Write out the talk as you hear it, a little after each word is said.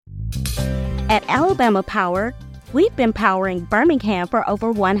At Alabama Power, we've been powering Birmingham for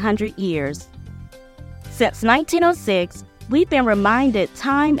over 100 years. Since 1906, we've been reminded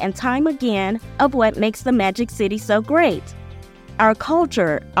time and time again of what makes the Magic City so great. Our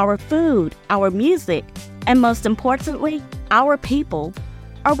culture, our food, our music, and most importantly, our people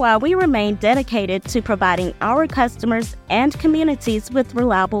are why we remain dedicated to providing our customers and communities with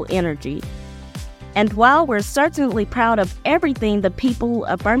reliable energy. And while we're certainly proud of everything the people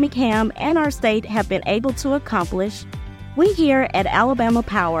of Birmingham and our state have been able to accomplish, we here at Alabama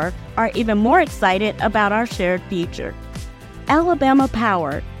Power are even more excited about our shared future. Alabama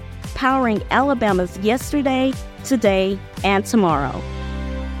Power, powering Alabama's yesterday, today, and tomorrow.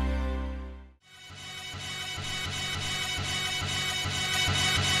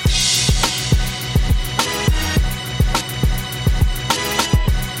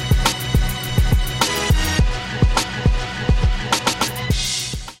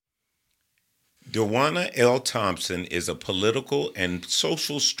 DeJauna L. Thompson is a political and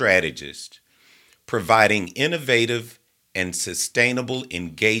social strategist, providing innovative and sustainable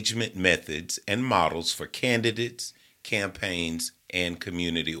engagement methods and models for candidates, campaigns, and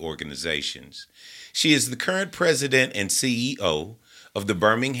community organizations. She is the current president and CEO of the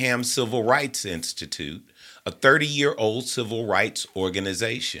Birmingham Civil Rights Institute, a 30-year-old civil rights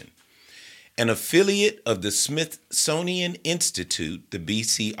organization. An affiliate of the Smithsonian Institute, the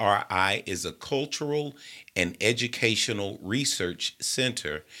BCRI is a cultural and educational research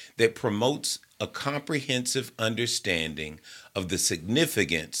center that promotes a comprehensive understanding of the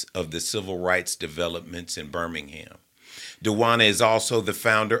significance of the civil rights developments in Birmingham. DeJauna is also the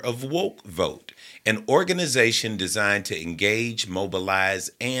founder of Woke Vote, an organization designed to engage, mobilize,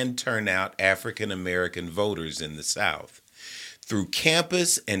 and turn out African American voters in the South. Through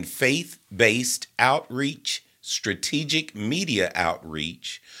campus and faith-based outreach, strategic media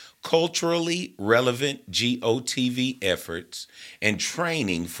outreach, culturally relevant GOTV efforts, and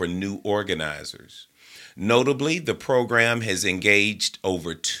training for new organizers. Notably, the program has engaged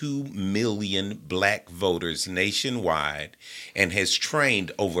over 2 million Black voters nationwide and has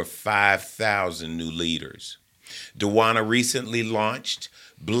trained over 5,000 new leaders. DeJauna recently launched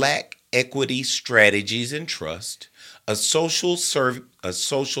Black Equity Strategies and Trust, a Southern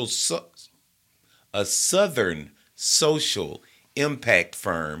social impact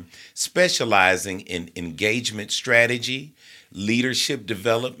firm specializing in engagement strategy, leadership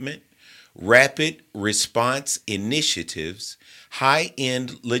development, rapid response initiatives,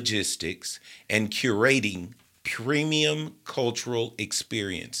 high-end logistics, and curating premium cultural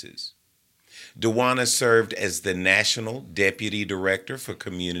experiences. DeJauna served as the National Deputy Director for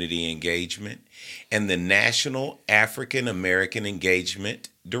Community Engagement and the National African American Engagement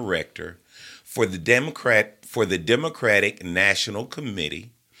Director for the Democratic National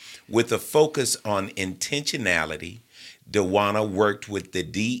Committee. With a focus on intentionality, DeJauna worked with the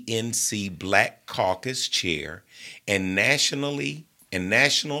DNC Black Caucus Chair and national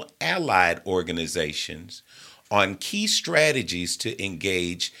allied organizations on key strategies to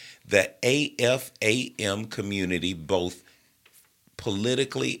engage the AFAM community both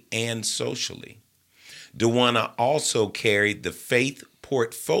politically and socially. DeJauna also carried the faith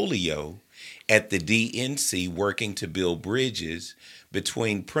portfolio at the DNC, working to build bridges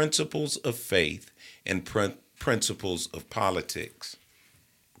between principles of faith and principles of politics.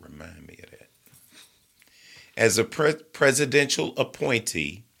 Remind me of that. As a presidential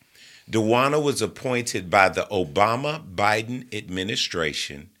appointee, DeJauna was appointed by the Obama-Biden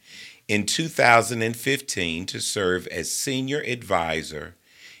administration in 2015 to serve as senior advisor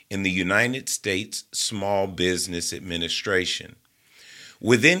in the United States Small Business Administration.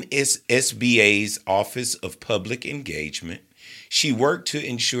 Within SBA's Office of Public Engagement, she worked to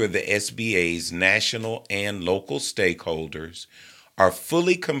ensure the SBA's national and local stakeholders are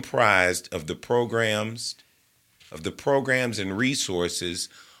fully comprised of the programs and resources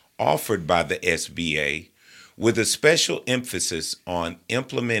offered by the SBA, with a special emphasis on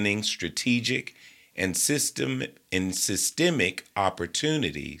implementing strategic and systemic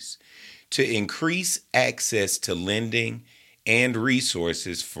opportunities to increase access to lending and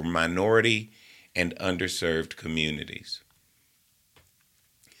resources for minority and underserved communities.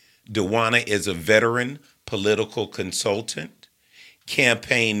 DeJauna is a veteran political consultant,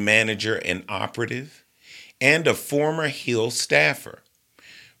 campaign manager and operative, and a former Hill staffer.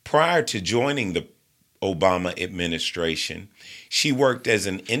 Prior to joining the Obama administration, she worked as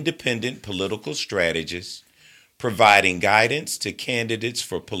an independent political strategist, providing guidance to candidates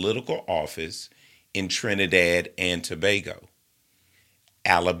for political office in Trinidad and Tobago,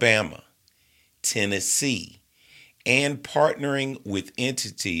 Alabama, Tennessee, and partnering with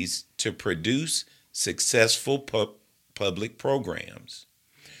entities to produce successful public programs.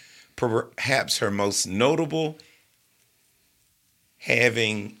 Perhaps her most notable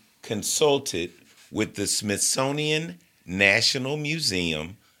having consulted with the Smithsonian National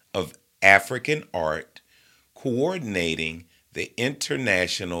Museum of African Art, coordinating the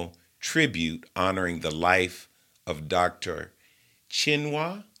international tribute honoring the life of Dr.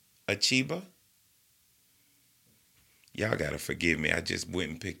 Chinua Achebe. Y'all gotta forgive me. I just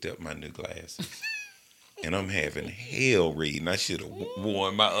went and picked up my new glasses. And I'm having hell reading. I should have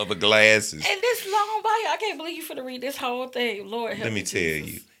worn my other glasses. And this long bio, I can't believe you finna read this whole thing. Lord help me. Let me tell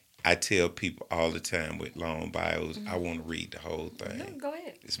you, I tell people all the time with long bios, I want to read the whole thing. No, go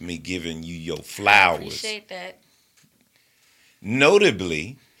ahead. It's me giving you your flowers. I appreciate that.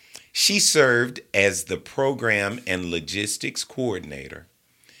 Notably, she served as the Program and Logistics Coordinator,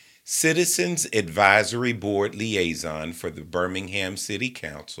 Citizens Advisory Board Liaison for the Birmingham City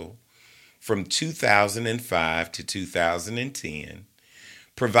Council from 2005 to 2010,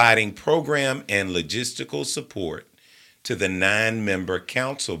 providing program and logistical support to the 9-member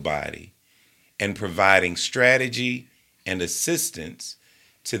council body and providing strategy and assistance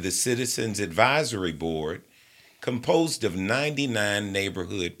to the Citizens Advisory Board, composed of 99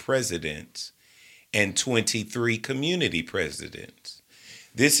 neighborhood presidents and 23 community presidents.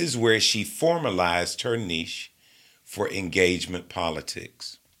 This is where she formalized her niche for engagement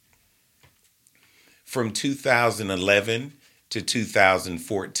politics. From 2011 to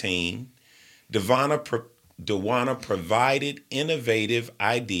 2014, DeJauna provided innovative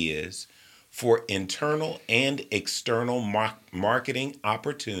ideas for internal and external marketing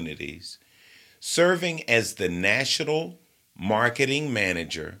opportunities, serving as the National Marketing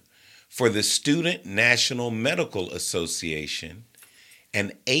Manager for the Student National Medical Association,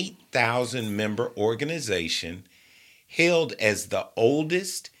 an 8,000-member organization hailed as the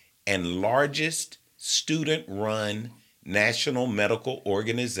oldest and largest student-run national medical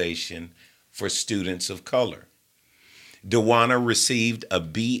organization for students of color. DeJauna received a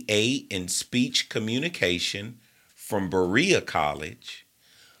BA in Speech Communication from Berea College,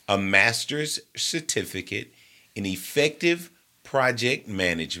 a master's certificate in Effective Project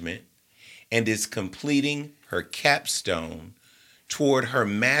Management, and is completing her capstone toward her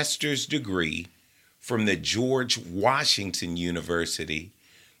master's degree from the George Washington University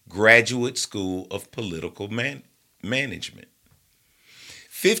Graduate School of Political Management.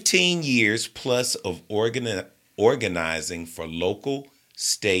 15 years plus of organizing for local,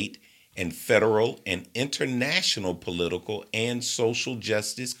 state, and federal and international political and social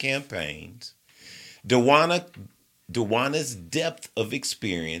justice campaigns. DeJauna's depth of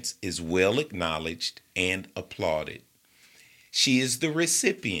experience is well acknowledged and applauded. She is the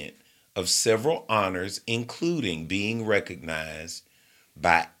recipient of several honors, including being recognized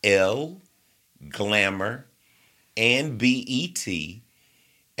by Elle, Glamour, and BET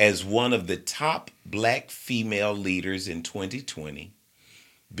as one of the top Black female leaders in 2020,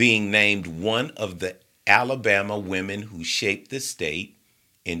 being named one of the Alabama Women Who Shaped the State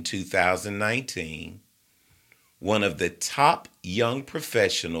in 2019, one of the top young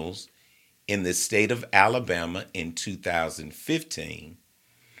professionals in the state of Alabama in 2015,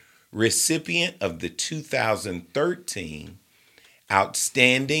 recipient of the 2013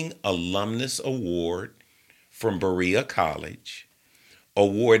 Outstanding Alumnus Award from Berea College,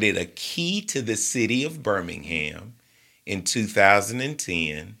 awarded a Key to the City of Birmingham in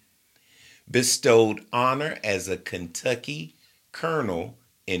 2010, bestowed honor as a Kentucky Colonel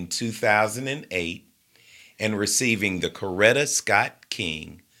in 2008, and receiving the Coretta Scott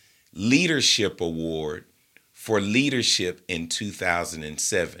King Leadership Award for Leadership in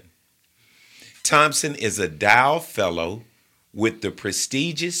 2007. Thompson is a Dow Fellow with the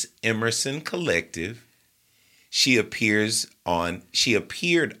prestigious Emerson Collective. She appeared on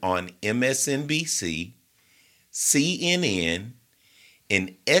MSNBC, CNN,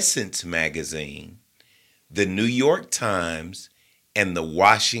 in Essence Magazine, the New York Times, and the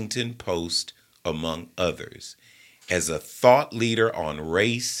Washington Post, among others, as a thought leader on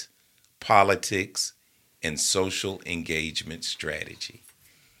race, politics, and social engagement strategy.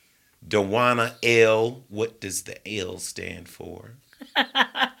 DeJauna L. What does the L stand for?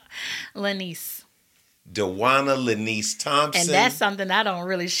 Lanice. DeJauna Lanice Thompson. And that's something I don't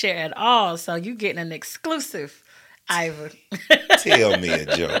really share at all. So you getting an exclusive, Ivor. Tell me a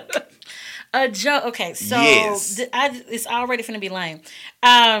joke. A joke. Okay, so yes. It's already finna be lame.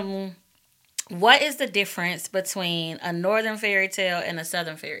 What is the difference between a northern fairy tale and a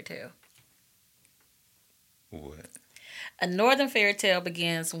southern fairy tale? What? A northern fairy tale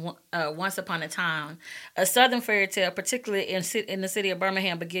begins once upon a time. A southern fairy tale, particularly in the city of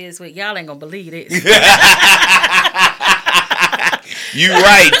Birmingham, begins with y'all ain't gonna believe this. You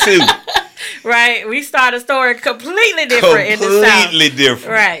right too. Right, we start a story completely different in the South. Completely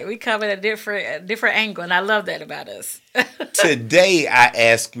different. Right, we cover a different angle, and I love that about us. Today, I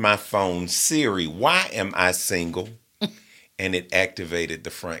asked my phone, Siri, why am I single? And it activated the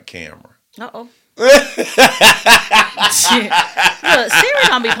front camera. Uh-oh. Look, Siri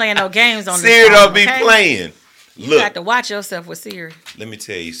don't be playing no games on this Siri phone, don't be okay? playing. You got to watch yourself with Siri. Let me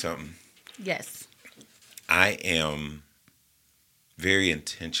tell you something. Yes. I am very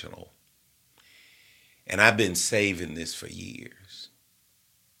intentional. And I've been saving this for years.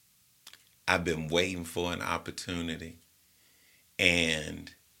 I've been waiting for an opportunity.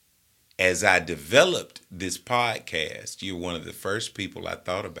 And as I developed this podcast, you're one of the first people I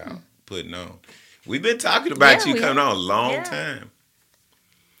thought about putting on. We've been talking about you coming on a long time.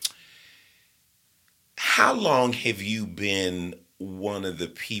 How long have you been one of the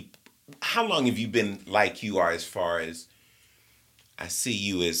people? How long have you been like you are as far as I see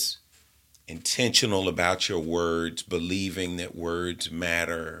you as intentional about your words, believing that words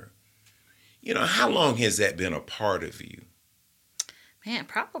matter? You know, how long has that been a part of you? Man,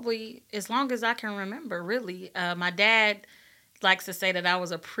 probably as long as I can remember, really. My dad likes to say that I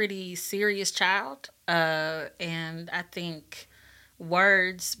was a pretty serious child. And I think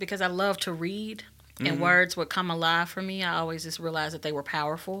words, because I love to read, and words would come alive for me, I always just realized that they were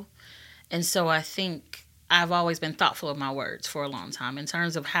powerful. And so I think I've always been thoughtful of my words for a long time in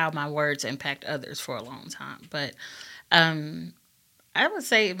terms of how my words impact others for a long time. But I would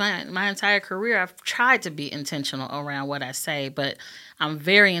say my entire career, I've tried to be intentional around what I say, but I'm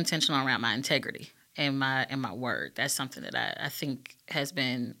very intentional around my integrity and my word. That's something that I think has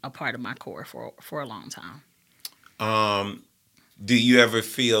been a part of my core for a long time. Do you ever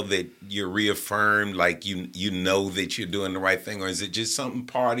feel that you're reaffirmed, like you know that you're doing the right thing, or is it just something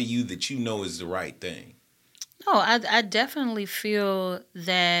part of you that you know is the right thing? No, I definitely feel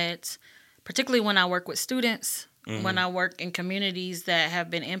that, particularly when I work with students, when I work in communities that have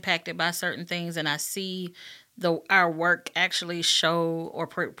been impacted by certain things, and I see our work actually show or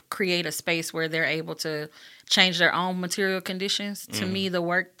create a space where they're able to change their own material conditions. To me, the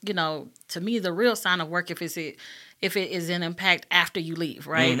work, to me, the real sign of work, if it is an impact after you leave,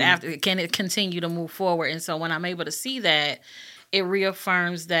 right? After, can it continue to move forward? And so when I'm able to see that, it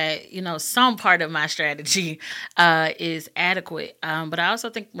reaffirms that, some part of my strategy is adequate. But I also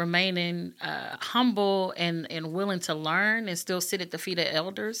think remaining humble and willing to learn and still sit at the feet of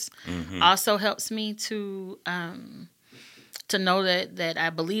elders also helps me to know that I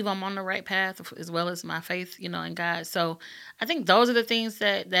believe I'm on the right path, as well as my faith, in God. So I think those are the things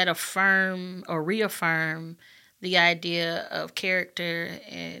that affirm or reaffirm the idea of character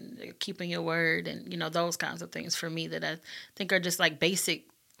and keeping your word and, those kinds of things for me that I think are just like basic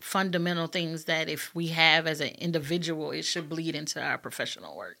fundamental things that if we have as an individual, it should bleed into our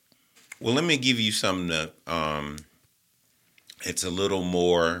professional work. Well, let me give you something that it's a little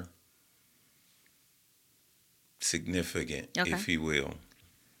more significant, if you will.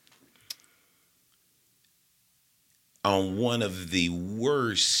 On one of the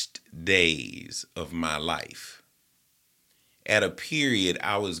worst days of my life, at a period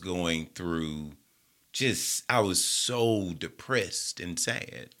I was going through, I was so depressed and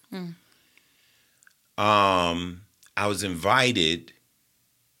sad. I was invited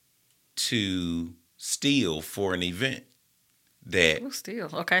to Steele for an event that... Steele,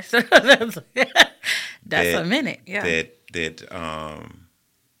 okay. That's a minute, yeah. That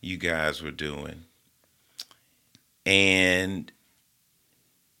you guys were doing. And...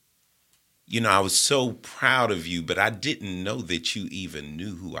 I was so proud of you, but I didn't know that you even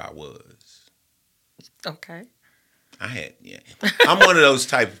knew who I was. Okay. I'm one of those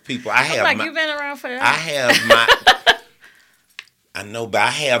type of people. You've been around forever. I know, but I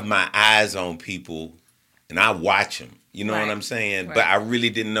have my eyes on people, and I watch them. You know what I'm saying? Right. But I really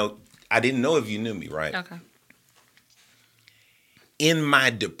didn't know. I didn't know if you knew me, right? Okay. In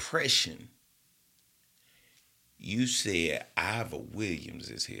my depression, you said, Ivor Williams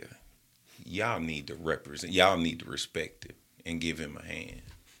is here. Y'all need to respect him and give him a hand.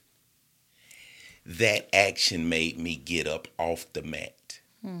 That action made me get up off the mat.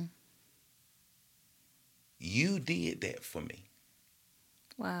 You did that for me.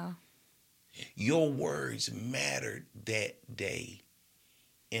 Wow. Your words mattered that day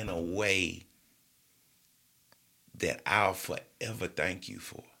in a way that I'll forever thank you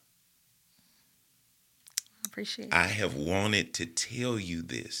for. I appreciate it. I have wanted to tell you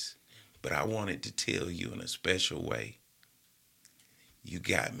this, but I wanted to tell you in a special way you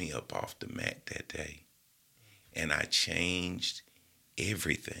got me up off the mat that day. And I changed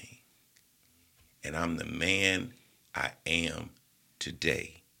everything. And I'm the man I am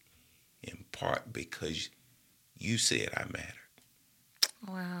today, in part because you said I mattered.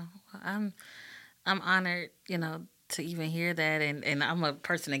 Wow. I'm honored, to even hear that, and I'm a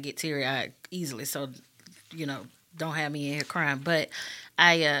person that get teary-eyed easily, so don't have me in here crying. But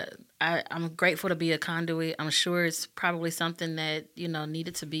I'm grateful to be a conduit. I'm sure it's probably something that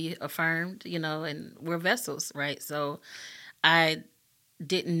needed to be affirmed, and we're vessels, right? So I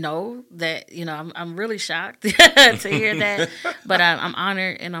didn't know that. I'm really shocked to hear that, but I'm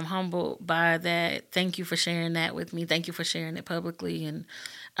honored and I'm humbled by that. Thank you for sharing that with me. Thank you for sharing it publicly, and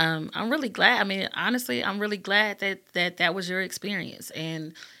I'm really glad. I mean, honestly, I'm really glad that was your experience,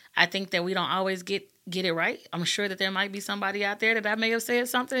 and I think that we don't always get it right. I'm sure that there might be somebody out there that I may have said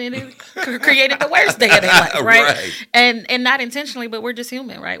something and it created the worst day of their life, right? And not intentionally, but we're just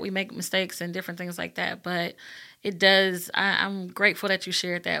human, right? We make mistakes and different things like that, but it does. I'm grateful that you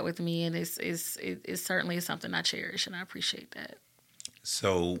shared that with me, and it certainly is something I cherish, and I appreciate that.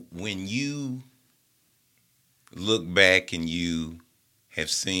 So when you look back and you have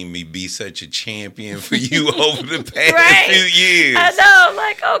seen me be such a champion for you over the past few years, I know,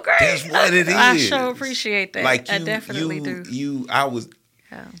 like, oh, great. That's what it is. I sure appreciate that. Like I definitely do. You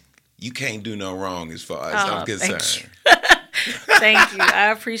can't do no wrong as far as I'm concerned. Thank you.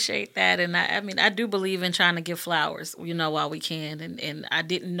 I appreciate that. And I do believe in trying to give flowers, while we can. And I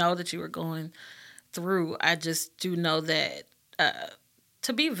didn't know that you were going through. I just do know that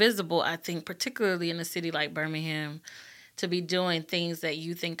to be visible, I think, particularly in a city like Birmingham, to be doing things that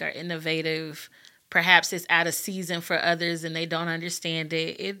you think are innovative, perhaps it's out of season for others and they don't understand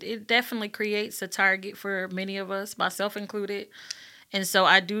it. It definitely creates a target for many of us, myself included. And so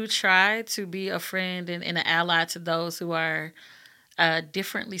I do try to be a friend and an ally to those who are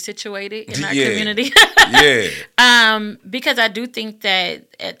differently situated in our community. Because I do think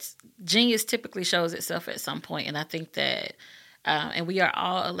that genius typically shows itself at some point. And I think that, and we are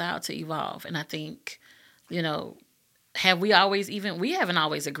all allowed to evolve. And I think, we haven't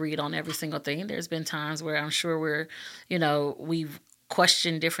always agreed on every single thing. There's been times where I'm sure we've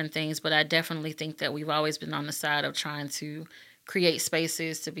questioned different things, but I definitely think that we've always been on the side of trying to create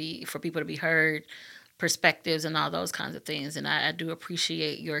spaces for people to be heard, perspectives, and all those kinds of things. And I do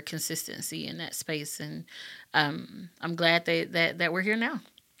appreciate your consistency in that space. And I'm glad that we're here now.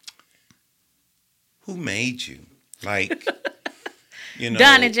 Who made you? Like,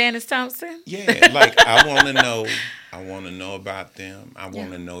 Don and Janice Thompson? Yeah, like I want to know about them. I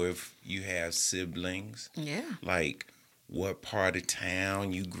want to know if you have siblings. Yeah. Like what part of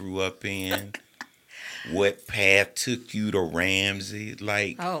town you grew up in. What path took you to Ramsey?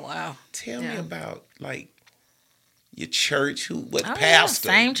 Like, oh wow! Tell me about like your church. What pastor?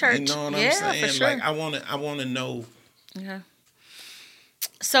 Same church. You know what I'm saying? For sure. Like, I want to know. Yeah.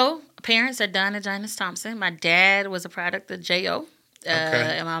 So, parents are Don and Janice Thompson. My dad was a product of J.O.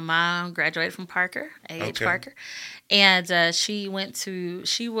 And my mom graduated from Parker, A.H. Parker, and she was.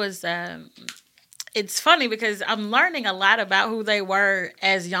 It's funny because I'm learning a lot about who they were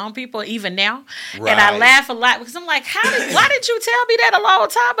as young people, even now. Right. And I laugh a lot because I'm like, why did you tell me that a long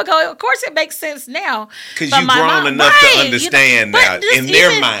time ago? Of course, it makes sense now. Because you've grown enough to understand now in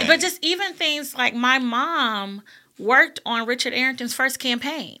their mind. But just even things like my mom worked on Richard Arrington's first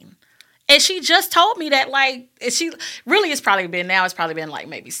campaign. And she just told me that, like, it's probably been like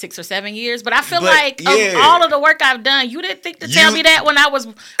maybe 6 or 7 years. But I feel of all of the work I've done, you didn't think to tell me that when I was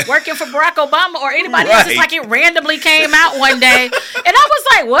working for Barack Obama or anybody else. It's like it randomly came out one day. And I was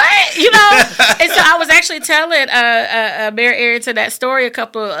like, what? And so I was actually telling Mayor Arrington that story a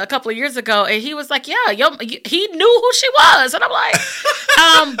couple of years ago. And he was like, he knew who she was. And I'm like,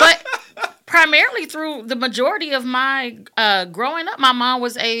 but primarily through the majority of my growing up, my mom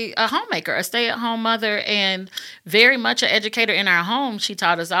was a homemaker, a stay-at-home mother, and very much an educator in our home. She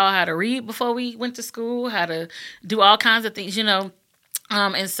taught us all how to read before we went to school, how to do all kinds of things,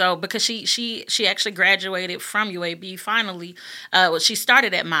 and so because she actually graduated from UAB finally. She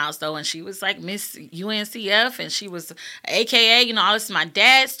started at Miles though, and she was like Miss UNCF, and she was AKA, all this. My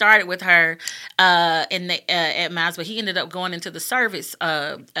dad started with her at Miles, but he ended up going into the service.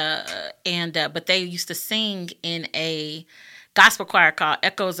 But they used to sing in a gospel choir called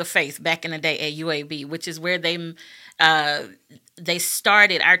Echoes of Faith back in the day at UAB, which is where they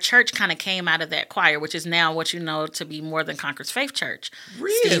started. Our church kind of came out of that choir, which is now what you know to be More Than Conquerors Faith Church.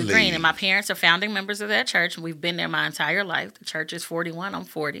 Really? Steve Green. And my parents are founding members of that church. We've been there my entire life. The church is 41. I'm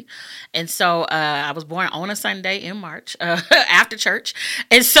 40. And so I was born on a Sunday in March after church.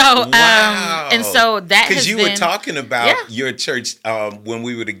 And so, wow. And so that because you were talking about yeah. your church when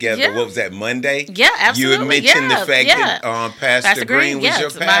we were together. Yeah. What was that, Monday? Yeah, absolutely. You had mentioned the fact that Pastor Green was your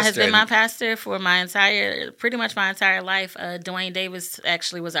pastor. Has been my pastor for pretty much my entire life. Dwayne Davis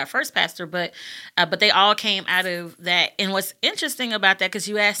actually was our first pastor, but they all came out of that. And what's interesting about that, because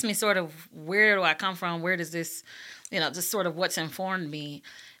you asked me sort of where do I come from, where does this, just sort of what's informed me.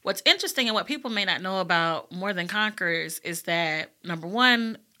 What's interesting and what people may not know about More Than Conquerors is that, number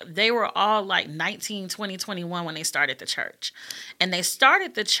one, they were all like 19, 20, 21 when they started the church. And they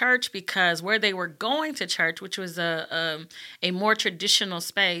started the church because where they were going to church, which was a more traditional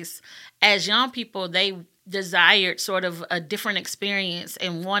space, as young people, they desired sort of a different experience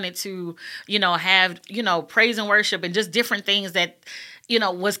and wanted to, have, praise and worship and just different things that,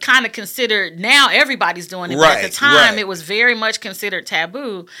 was kind of considered, now everybody's doing it. Right, but at the time, it was very much considered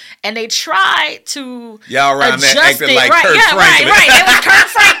taboo. And they tried to y'all around there acting it. Like right, Kurt yeah, Franklin. Right. It was Kurt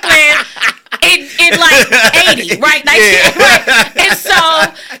Franklin in like 80, right? 19, yeah. Right. And so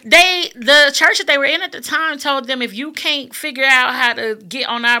the church that they were in at the time told them, if you can't figure out how to get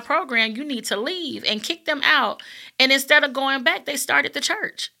on our program, you need to leave, and kick them out. And instead of going back, they started the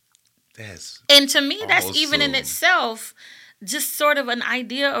church. And to me, that's even in itself just sort of an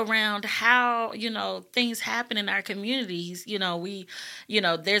idea around how, things happen in our communities.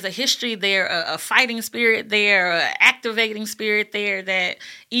 There's a history there, a fighting spirit there, an activating spirit there that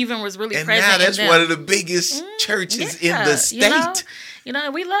even was really present. And now that's one of the biggest churches in the state.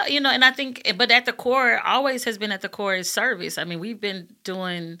 We love, and I think, but at the core, always has been at the core is service. I mean, we've been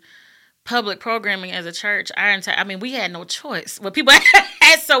doing public programming as a church we had no choice. What people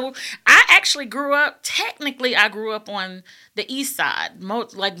had, so I actually grew up on the east side.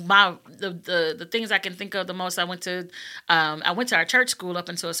 Most like the things I can think of the most. I went to our church school up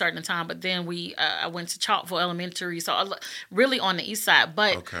until a certain time, but then I went to Chalkville Elementary, so really on the east side.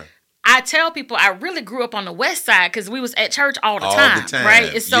 But okay. I tell people I really grew up on the west side because we was at church all the time,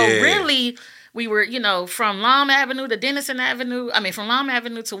 right? And so really. We were, from Lom Avenue to Denison Avenue. From Lom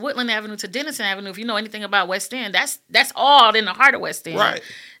Avenue to Woodland Avenue to Denison Avenue. If you know anything about West End, that's all in the heart of West End. Right.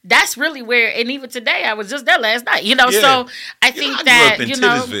 That's really where, and even today, I was just there last night, So I think I that, grew up in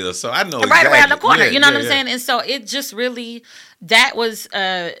Titusville, so I know right exactly. around the corner, what I'm saying? And so it just really, that was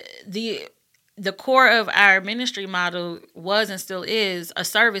the core of our ministry model was and still is a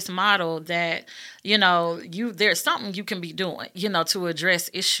service model that, there's something you can be doing, to address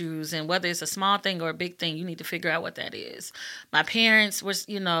issues. And whether it's a small thing or a big thing, you need to figure out what that is. My parents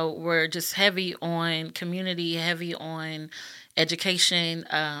were just heavy on community, heavy on education,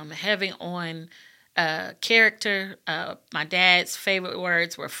 heavy on character. My dad's favorite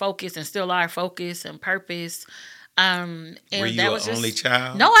words were focus and still are focus and purpose. And were you that was an only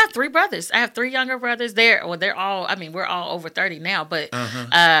child? No, I have 3 brothers. I have 3 younger brothers. They're all, we're all over 30 now, but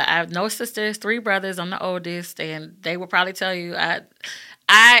I have no sisters, 3 brothers. I'm the oldest, and they will probably tell you I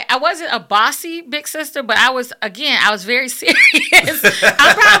wasn't a bossy big sister, but I was very serious.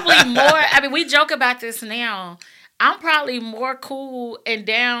 I'm probably more, we joke about this now. I'm probably more cool and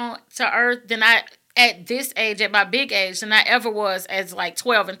down to earth than I at this age, at my big age, than I ever was as like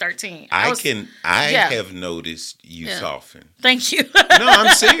 12 and 13. I have noticed you soften. Thank you. No,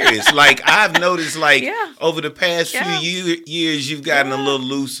 I'm serious. Like I've noticed over the past few years, you've gotten a little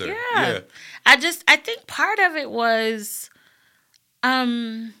looser. Yeah. I think part of it was,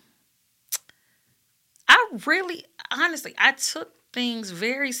 I took things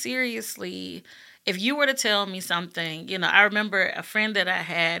very seriously. If you were to tell me something, I remember a friend that I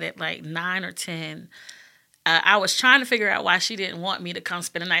had at like 9 or 10, I was trying to figure out why she didn't want me to come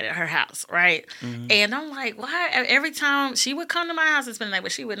spend the night at her house, right? Mm-hmm. And I'm like, why? Every time she would come to my house and spend the night,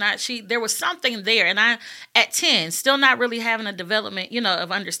 but she would not. There was something there. And I, at 10, still not really having a development,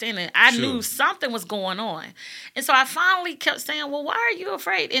 of understanding, I knew something was going on. And so I finally kept saying, well, why are you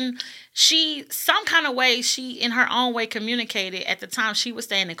afraid? And some kind of way, she, in her own way, communicated. At the time, she was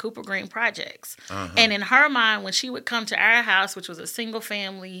staying in Cooper Green Projects. Uh-huh. And in her mind, when she would come to our house, which was a single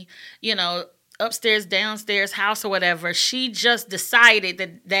family, upstairs, downstairs house or whatever, she just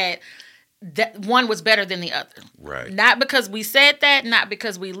decided that one was better than the other. Right. Not because we said that, not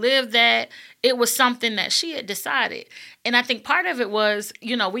because we lived that. It was something that she had decided. And I think part of it was,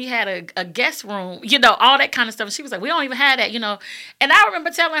 we had a guest room, all that kind of stuff. And she was like, we don't even have that, And I remember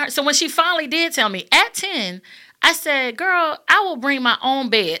telling her, so when she finally did tell me, at 10, I said, girl, I will bring my own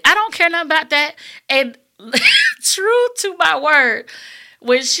bed. I don't care nothing about that. And true to my word,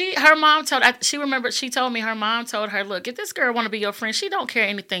 when she told me her mom told her, look, if this girl want to be your friend, she don't care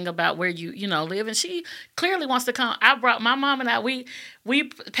anything about where you live, and she clearly wants to come. I brought my mom and I, we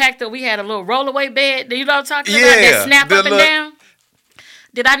packed up, we had a little rollaway bed, you know what I'm talking about, that snap up and down.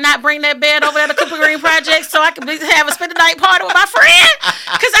 Did I not bring that bed over there to Cooper Green Project so I could spend the night party with my friend?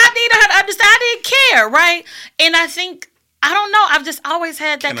 Because I needed her to understand. I didn't care, right? And I think, I don't know, I've just always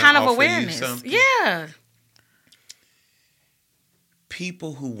had that kind of awareness. Yeah.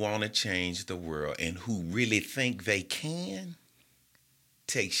 People who want to change the world and who really think they can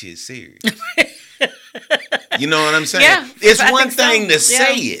take shit serious. You know what I'm saying? Yeah, it's one thing to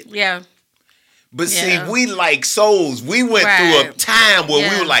say it. Yeah. But see, we like souls. We went through a time where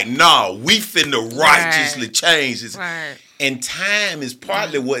we were like, no, we finna righteously change this. Right. And time is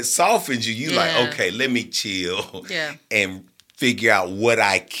partly what softens you. You like, okay, let me chill and figure out what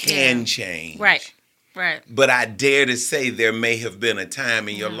I can change. Right. Right. But I dare to say there may have been a time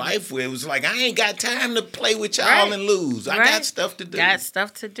in your life where it was like, I ain't got time to play with y'all and lose. I got stuff to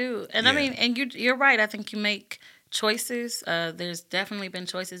do. And I mean, and you're right. I think you make choices. There's definitely been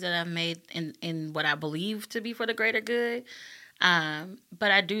choices that I've made in what I believe to be for the greater good.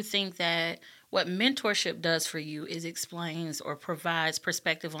 But I do think that what mentorship does for you is explains or provides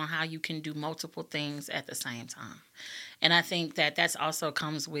perspective on how you can do multiple things at the same time. And I think that that's also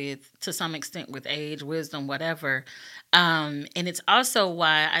comes with, to some extent, with age, wisdom, whatever. And it's also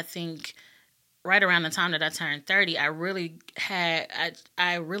why I think right around the time that I turned 30, I really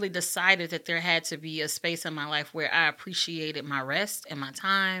decided that there had to be a space in my life where I appreciated my rest and my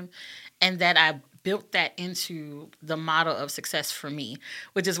time, and that I built that into the model of success for me,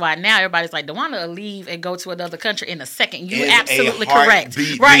 which is why now everybody's like, DeJauna will leave and go to another country in a second. You're absolutely correct.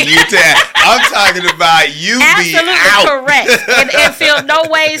 Right. I'm talking about you being out. Correct. And feel no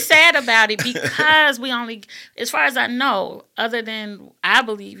way sad about it, because we only, as far as I know, other than I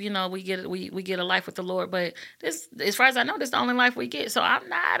believe, we get a life with the Lord, but this, as far as I know, this is the only life we get. So I'm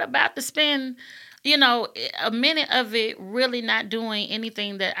not about to spend a minute of it really not doing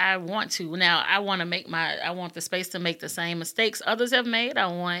anything that I want to. Now, I want the space to make the same mistakes others have made. I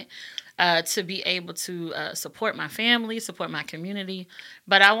want to be able to support my family, support my community,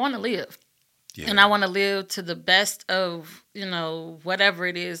 but I want to live. Yeah. And I want to live to the best of, whatever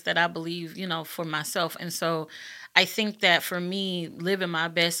it is that I believe, for myself. And so I think that for me, living my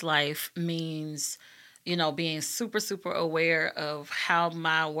best life means being super, super aware of how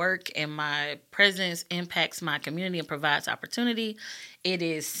my work and my presence impacts my community and provides opportunity. It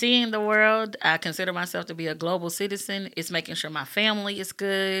is seeing the world. I consider myself to be a global citizen. It's making sure my family is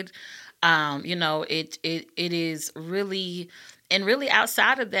good. It is really, and really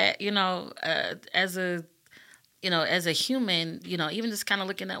outside of that, as a human, even just kind of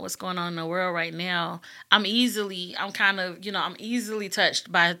looking at what's going on in the world right now, I'm easily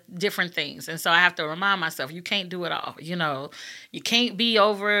touched by different things. And so I have to remind myself, you can't do it all. You can't be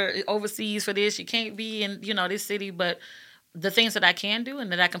overseas for this. You can't be in, this city. But the things that I can do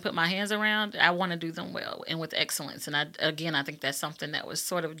and that I can put my hands around, I want to do them well and with excellence. And I think that's something that was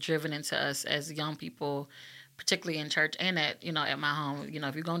sort of driven into us as young people, particularly in church and at my home.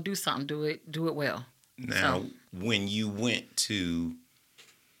 If you're going to do something, do it well. Now, when you went to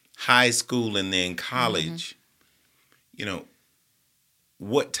high school and then college,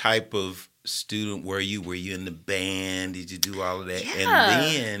 what type of student were you? Were you in the band? Did you do all of that? Yeah.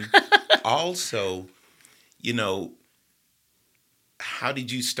 And then also, how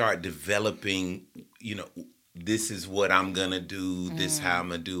did you start developing, this is what I'm going to do, this is how I'm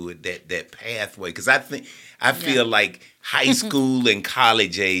going to do it, that pathway? Because I feel like high school and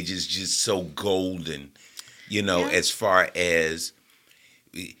college age is just so golden, as far as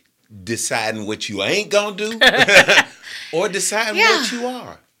deciding what you ain't going to do or deciding what you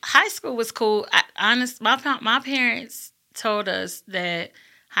are. High school was cool. My parents told us that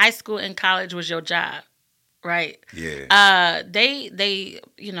high school and college was your job. Right. Yeah. They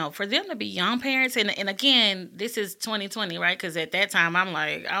for them to be young parents, and again, this is 2020, right? Because at that time, I'm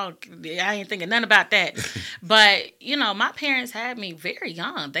like, I ain't thinking nothing about that. But my parents had me very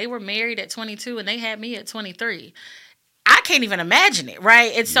young. They were married at 22, and they had me at 23. I can't even imagine it,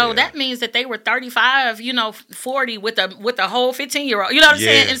 right? And so that means that they were 35, 40 with a whole 15-year-old. You know what I'm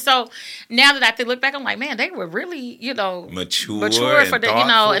saying? And so now that I look back, I'm like, man, they were really, mature for the,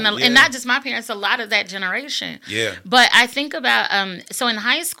 and not just my parents, a lot of that generation. Yeah. But I think about so in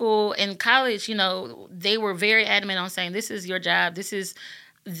high school and college, they were very adamant on saying, this is your job. This is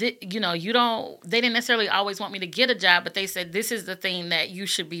they didn't necessarily always want me to get a job, but they said this is the thing that you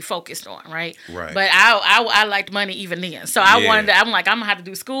should be focused on, right? Right. But I liked money even then, so I'm like, I'm gonna have to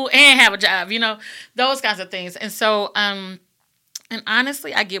do school and have a job, those kinds of things. And so and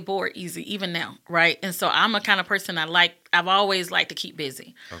honestly, I get bored easy even now, right? And so I'm a kind of person I've always liked to keep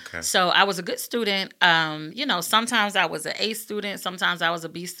busy. Okay. So I was a good student. Sometimes I was an A student, sometimes I was a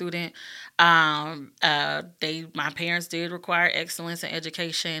B student. My parents did require excellence in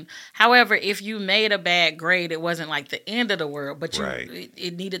education. However, if you made a bad grade, it wasn't like the end of the world, but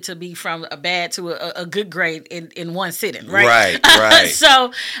it needed to be from a bad to a good grade in one sitting, right? Right.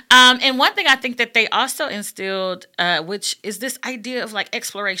 So, and one thing I think that they also instilled, which is this idea of like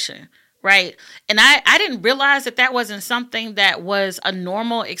exploration. Right. And I didn't realize that wasn't something that was a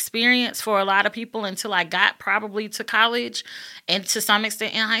normal experience for a lot of people until I got probably to college and to some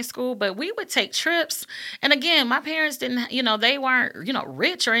extent in high school. But we would take trips. And again, my parents didn't, they weren't,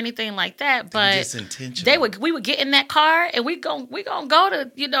 rich or anything like that. But just intentional. We would get in that car and we gonna go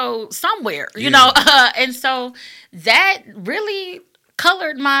to, somewhere, and so that really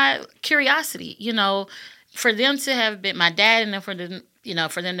colored my curiosity, for them to have been my dad and then for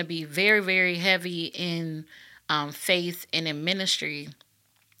them to be very, very heavy in faith and in ministry.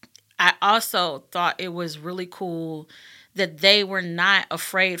 I also thought it was really cool that they were not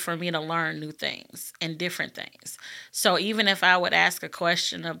afraid for me to learn new things and different things. So even if I would ask a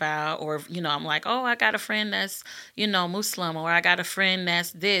question about, or, I'm like, oh, I got a friend that's, Muslim, or I got a friend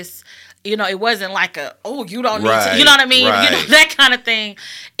that's this, it wasn't like you don't need to, you know what I mean? Right. That kind of thing.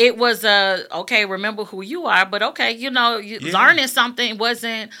 It was okay, remember who you are, but okay, learning something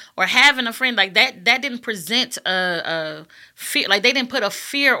wasn't, or having a friend like that didn't present a fear, like they didn't put a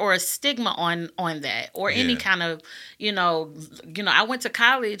fear or a stigma on that, or any kind of, I went to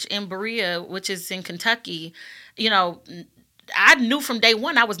college in Berea, which is in Kentucky. I knew from day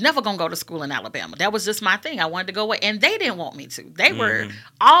one I was never going to go to school in Alabama. That was just my thing. I wanted to go away. And they didn't want me to. They were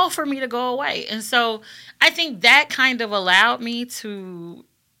all for me to go away. And so I think that kind of allowed me to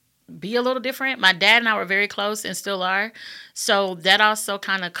be a little different. My dad and I were very close and still are. So that also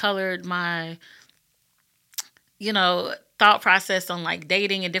kind of colored my, thought process on like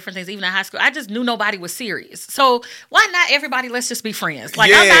dating and different things, even in high school. I just knew nobody was serious. So why not everybody? Let's just be friends.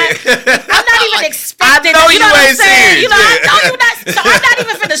 Like I'm not even expecting. I know you ain't serious. I know you not. So I'm not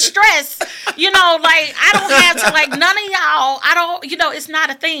even for the stress. Like I don't have to like none of y'all. I don't. It's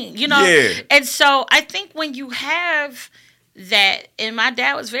not a thing. Yeah. And so I think when you have that, and my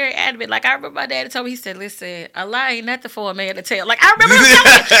dad was very adamant. Like I remember my dad told me, he said, "Listen, a lie ain't nothing for a man to tell." Like I remember him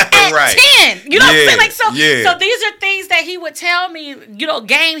telling me at 10. You know what I'm saying? Like so these are things that he would tell me.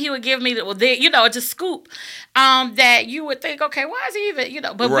 Game he would give me that just scoop. That you would think, okay, why is he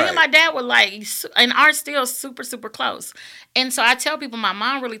even? But me and my dad were like, and are still super super close. And so I tell people, my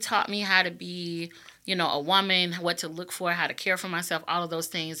mom really taught me how to be, a woman, what to look for, how to care for myself, all of those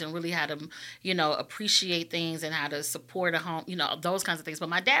things, and really how to, appreciate things and how to support a home, those kinds of things. But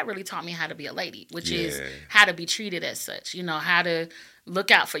my dad really taught me how to be a lady, which is how to be treated as such, how to look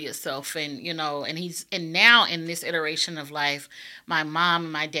out for yourself. And, and now in this iteration of life, my mom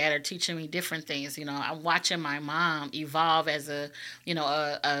and my dad are teaching me different things. I'm watching my mom evolve as a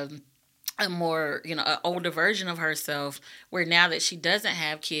more, an older version of herself, where now that she doesn't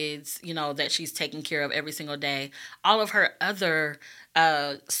have kids, that she's taking care of every single day, all of her other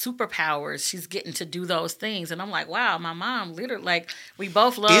superpowers, she's getting to do those things. And I'm like, wow, my mom literally, like, we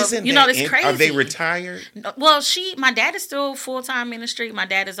both love, it's crazy. Are they retired? Well, my dad is still full-time ministry. My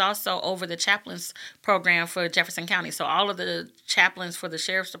dad is also over the chaplains program for Jefferson County. So all of the chaplains for the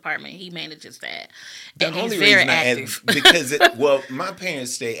sheriff's department, he manages that. And he's very active. Because, my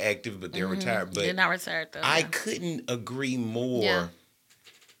parents stay active, but they're retired. But they're not retired, though. I couldn't agree more.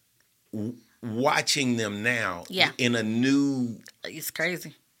 Watching them now in a new... It's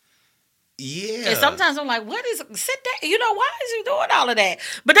crazy. Yeah. And sometimes I'm like, what is... Sit down. Why is he doing all of that?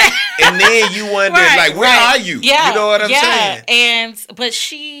 But and then you wonder, where are you? Yeah. You know what I'm saying? But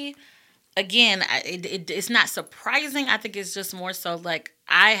she... Again, it's not surprising. I think it's just more so like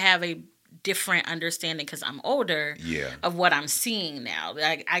I have a different understanding because I'm older of what I'm seeing now.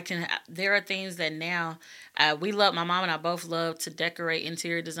 Like there are things that now we love. My mom and I both love to decorate,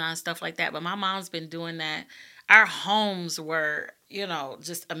 interior design, stuff like that. But my mom's been doing that. Our homes were,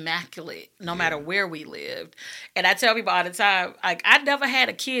 just immaculate no matter where we lived. And I tell people all the time, like I never had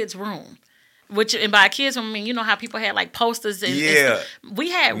a kid's room. which, and by kids, I mean, you know how people had like posters and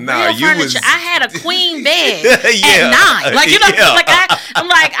we had real furniture. I had a queen bed at 9. Like, you know, like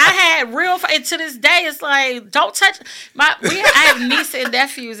I had real, and to this day, it's like, don't touch I have nieces and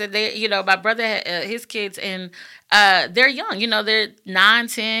nephews, and they, you know, my brother had his kids, and they're young, you know, they're 9,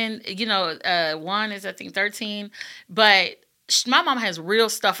 10, you know, one is I think 13, but my mom has real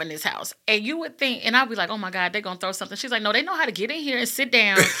stuff in this house. And you would think, and I'd be like, oh my God, they're going to throw something. She's like, no, they know how to get in here and sit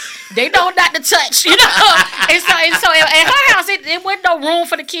down. They know not to touch, you know? And so at her house, it wasn't no room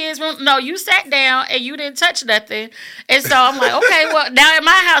for the kids. No, you sat down and you didn't touch nothing. And so I'm like, okay, well, now in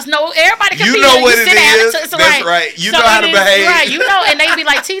my house, no, everybody can be know here. What You it sit down is. and That's right. You know how to behave. Right, you know, and they'd be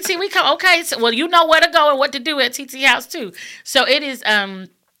like, TT, we come, okay, so, well, you know where to go and what to do at TT house too. So it is,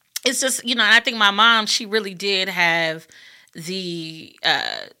 it's just, you know, and I think my mom, she really did have the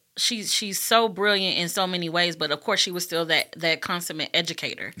she's so brilliant in so many ways, but of course she was still that consummate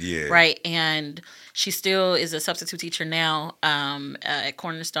educator, right? And she still is a substitute teacher now at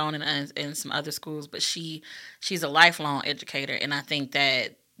Cornerstone and some other schools, but she's a lifelong educator, and I think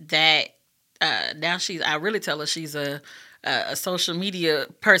that now I really tell her she's a social media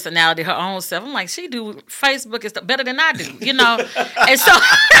personality, her own self. I'm like, she do Facebook is better than I do, you know? And so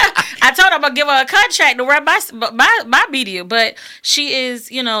I told her I'm going to give her a contract to run my media, but she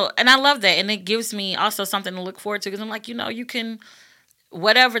is, you know, and I love that. And it gives me also something to look forward to, because I'm like, you know, you can,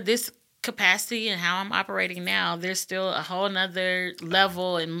 whatever this capacity and how I'm operating now, there's still a whole nother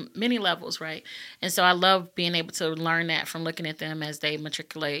level and many levels, right? And so I love being able to learn that from looking at them as they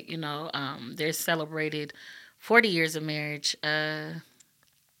matriculate, you know, they're celebrated 40 years of marriage 2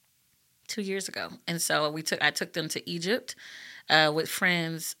 years ago. And so I took them to Egypt with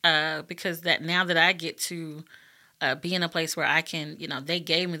friends because now that I get to be in a place where I can, you know, they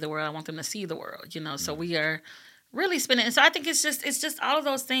gave me the world, I want them to see the world, you know. So we are really spending. And so I think it's just all of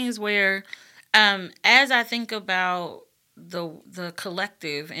those things where as I think about the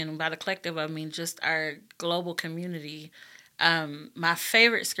collective, and by the collective I mean just our global community, my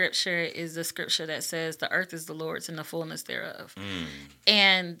favorite scripture is the scripture that says the earth is the Lord's and the fullness thereof.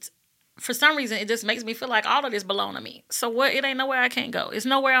 And for some reason, it just makes me feel like all of this belong to me. So what? It ain't nowhere I can't go. It's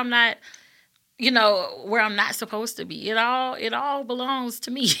nowhere I'm not, you know, where I'm not supposed to be. It all belongs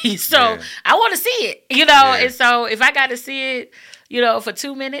to me. So I want to see it, you know. And so if I got to see it, you know, for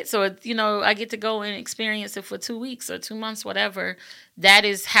 2 minutes, or, you know, I get to go and experience it for 2 weeks or 2 months, whatever, that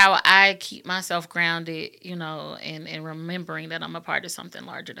is how I keep myself grounded, you know, and remembering that I'm a part of something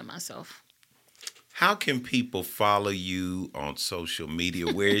larger than myself. How can people follow you on social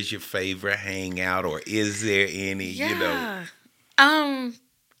media? Where is your favorite hangout, or is there any, you know?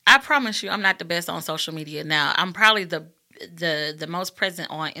 I promise you, I'm not the best on social media. Now, I'm probably the most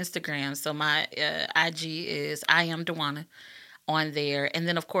present on Instagram. So my IG is I am DeJauna on there. And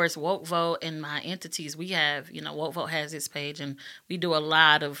then, of course, Woke Vote and my entities, we have, you know, Woke Vote has its page, and we do a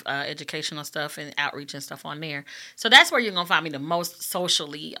lot of educational stuff and outreach and stuff on there. So that's where you're going to find me the most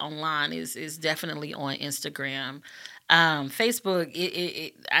socially online is definitely on Instagram.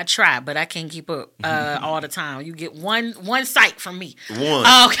 Facebook, I try, but I can't keep up all the time. You get one site from me. One.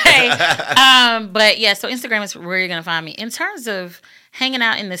 Okay. But yeah, so Instagram is where you're going to find me. In terms of hanging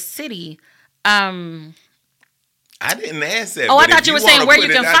out in the city, I didn't ask that. Oh, I thought you were saying where you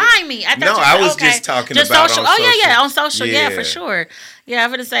can find me. I was just talking about social. On social. Oh, yeah, on social. Yeah, for sure. Yeah, I'm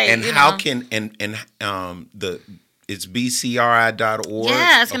going to say. And how can, it's bcri.org?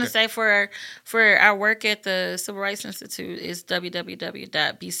 Yeah, I was going to say for our work at the Civil Rights Institute, it's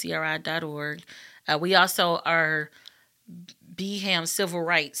www.bcri.org. We also are BHAM Civil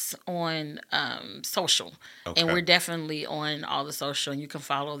Rights on social, and we're definitely on all the social, and you can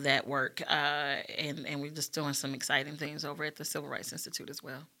follow that work, and we're just doing some exciting things over at the Civil Rights Institute as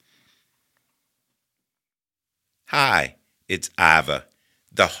well. Hi, it's Iva,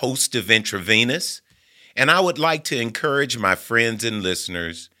 the host of Intravenous, and I would like to encourage my friends and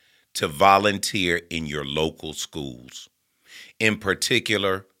listeners to volunteer in your local schools. In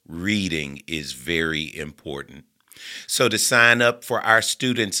particular, reading is very important. So to sign up for our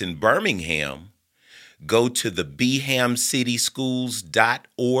students in Birmingham, go to the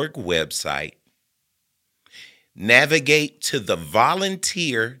bhamcityschools.org website, navigate to the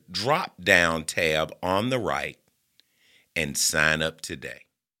volunteer drop-down tab on the right, and sign up today.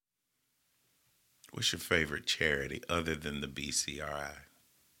 What's your favorite charity other than the BCRI?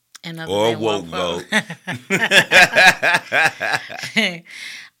 Or Woke Vote.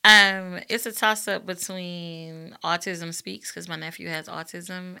 It's a toss-up between Autism Speaks, because my nephew has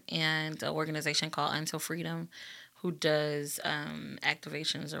autism, and an organization called Until Freedom, who does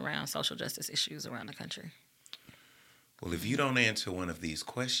activations around social justice issues around the country. Well, if you don't answer one of these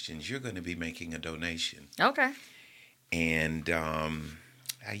questions, you're going to be making a donation. Okay. And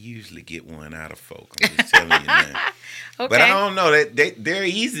I usually get one out of folk. I'm just telling you now. Okay. But I don't know. They're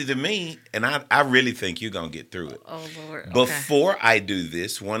easy to me, and I really think you're going to get through it. Oh, Lord. Okay. Before I do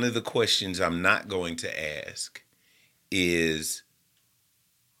this, one of the questions I'm not going to ask is,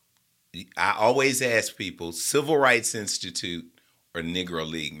 I always ask people, Civil Rights Institute or Negro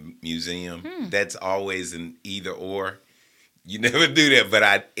League Museum. That's always an either or. You never do that,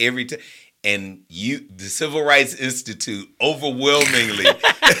 but every time. And the Civil Rights Institute overwhelmingly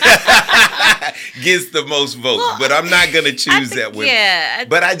gets the most votes. Well, but I'm not going to choose that one. Yeah.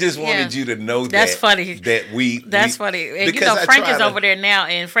 But I just wanted you to know that's funny. That's funny. And Frank is over there now,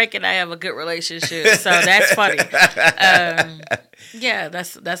 and Frank and I have a good relationship. So that's funny. Yeah,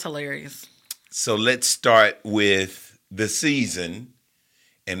 that's hilarious. So let's start with the season.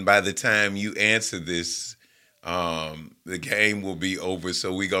 And by the time you answer this, the game will be over,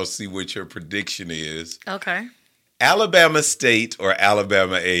 so we're going to see what your prediction is. Okay. Alabama State or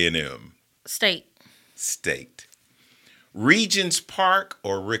Alabama A&M? State. Regents Park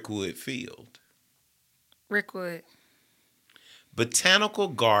or Rickwood Field? Rickwood. Botanical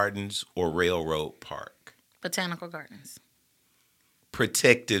Gardens or Railroad Park? Botanical Gardens.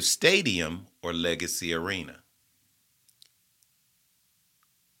 Protective Stadium or Legacy Arena?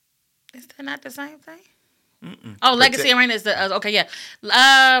 Is that not the same thing? Oh, Legacy Arena is the okay.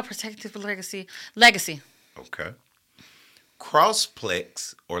 Yeah, Protective Legacy. Okay.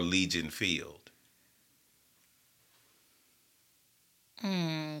 Crossplex or Legion Field?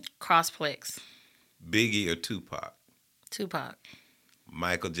 Crossplex. Biggie or Tupac? Tupac.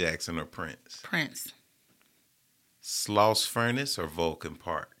 Michael Jackson or Prince? Prince. Sloss Furnace or Vulcan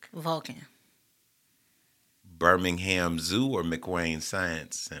Park? Vulcan. Birmingham Zoo or McWane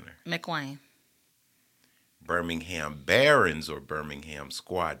Science Center? McWane. Birmingham Barons or Birmingham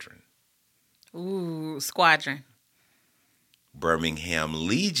Squadron? Ooh, Squadron. Birmingham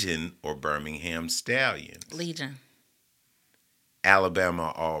Legion or Birmingham Stallions? Legion.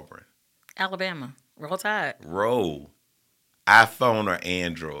 Alabama Auburn? Alabama. Roll Tide. Roll. iPhone or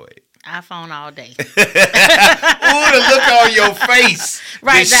Android? iPhone all day. Ooh, the look on your face.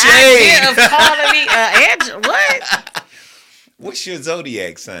 Right, the idea of calling me Android. What? What's your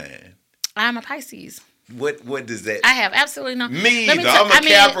zodiac sign? I'm a Pisces. What does that? I have absolutely no. Me either. I'm a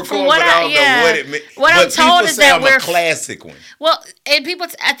Capricorn, but I don't know what it means. What I'm told is that we're a classic one. Well, and people,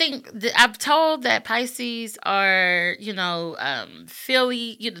 I think I'm told that Pisces are,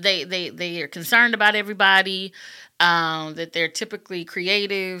 Philly. They are concerned about everybody. That they're typically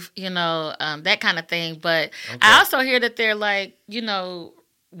creative, that kind of thing. But okay. I also hear that they're like,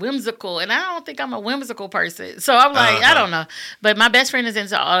 whimsical, and I don't think I'm a whimsical person. So I'm like, I don't know. But my best friend is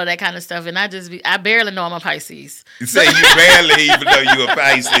into all of that kind of stuff, and I barely know I'm a Pisces. You say you barely even know you're a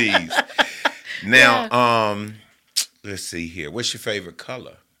Pisces. Now, let's see here. What's your favorite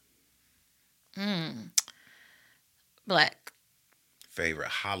color? Black. Favorite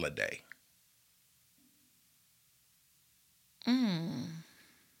holiday?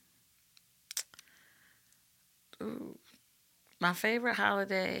 Ooh. My favorite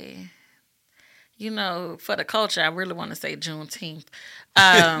holiday, for the culture, I really want to say Juneteenth.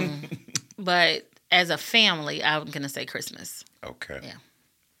 But as a family, I'm going to say Christmas. Okay. Yeah.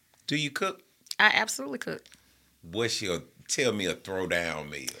 Do you cook? I absolutely cook. Tell me a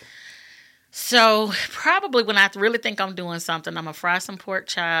throwdown meal. So probably when I really think I'm doing something, I'm going to fry some pork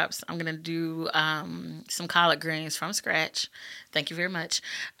chops. I'm going to do some collard greens from scratch. Thank you very much.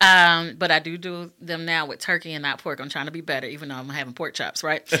 But I do them now with turkey and not pork. I'm trying to be better, even though I'm having pork chops,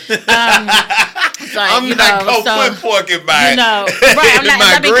 right? I'm not going to put pork in my right, I'm not,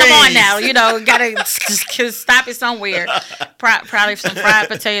 I mean, come on now. Got to stop it somewhere. Probably some fried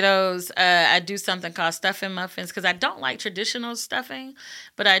potatoes. I do something called stuffing muffins because I don't like traditional stuffing,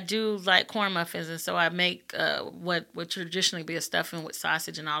 but I do like corn muffins. And so I make what would traditionally be a stuffing with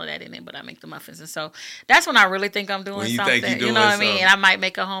sausage and all of that in it, but I make the muffins. And so that's when I really think I'm doing something. Think you know what I mean? And I might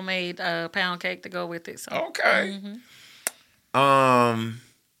make a homemade pound cake to go with it. So. Okay.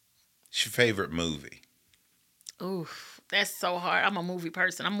 What's your favorite movie? Ooh, that's so hard. I'm a movie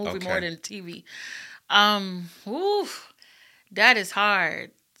person. I'm movie more than TV. That is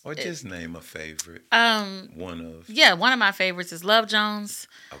hard. Or just name a favorite. One of my favorites is Love Jones.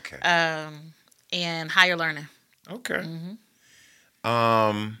 Okay. And Higher Learning. Okay.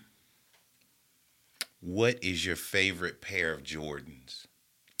 What is your favorite pair of Jordans?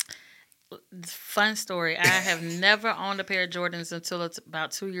 Fun story. I have never owned a pair of Jordans until it's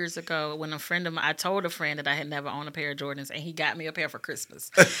about 2 years ago when I told a friend that I had never owned a pair of Jordans, and he got me a pair for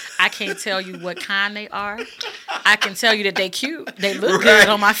Christmas. I can't tell you what kind they are. I can tell you that they cute. They look good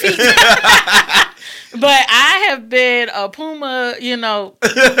on my feet. But I have been a Puma, New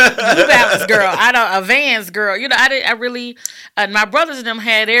Balance girl. A Vans girl. I really, my brothers and them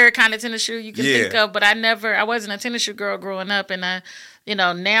had their kind of tennis shoe you can think of, but I wasn't a tennis shoe girl growing up, and now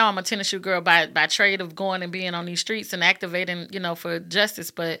I'm a tennis shoe girl by trade of going and being on these streets and activating, for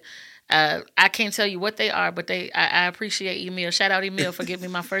justice. But I can't tell you what they are, but I appreciate Emil. Shout out Emil for giving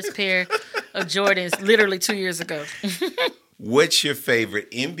me my first pair of Jordans literally 2 years ago. What's your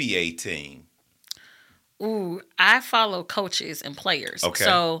favorite NBA team? Ooh, I follow coaches and players. Okay.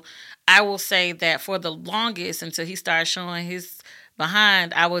 So I will say that for the longest, until he started showing his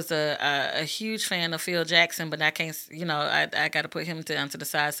behind, I was a huge fan of Phil Jackson, but I can't, I got to put him down to the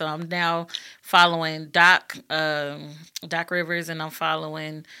side. So I'm now following Doc Rivers, and I'm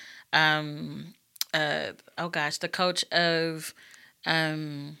following, the coach of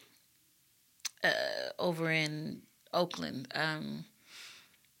over in Oakland,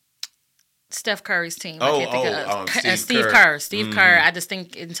 Steph Curry's team. Steve Kerr. Steve Kerr. I just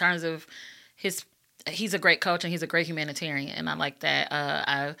think in terms of he's a great coach and he's a great humanitarian, and I like that.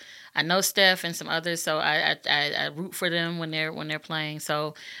 I know Steph and some others, so I root for them when they're playing.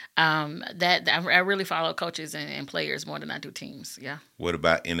 So that I really follow coaches and players more than I do teams. Yeah. What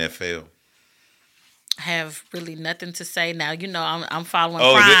about NFL? Have really nothing to say now. I'm following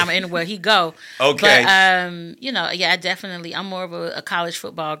Prime and where he go. Okay. But I'm more of a college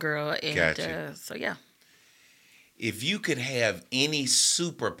football girl, and gotcha. So yeah. If you could have any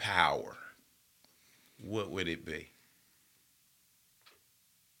superpower, what would it be?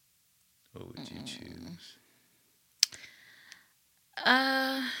 What would you choose?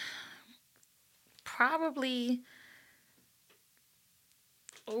 Probably.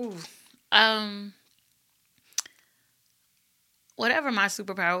 Whatever my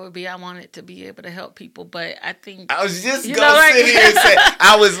superpower would be, I want it to be able to help people. But I think I was just gonna sit here and say,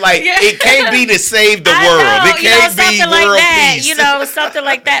 I was like, it can't be to save the world. It can't be world peace. Something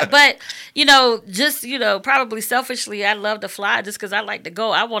like that. But just probably selfishly, I love to fly just because I like to go.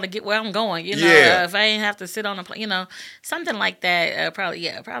 I want to get where I'm going. If I ain't have to sit on a plane, something like that. Probably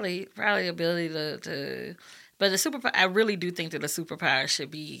ability to. But the superpower, I really do think that the superpower should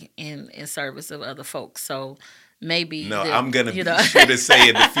be in service of other folks. So. Maybe. No, I'm going to be sure to say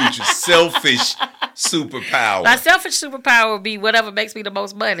in the future, selfish superpower. My selfish superpower would be whatever makes me the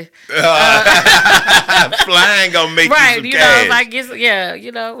most money. Flying going to make you some cash. If I guess,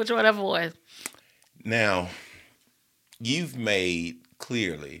 whichever one. Now, you've made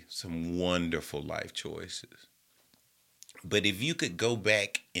clearly some wonderful life choices. But if you could go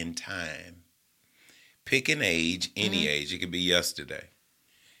back in time, pick an age, any age, it could be yesterday.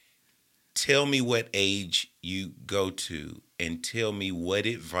 Tell me what age you go to, and tell me what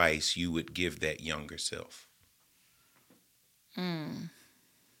advice you would give that younger self.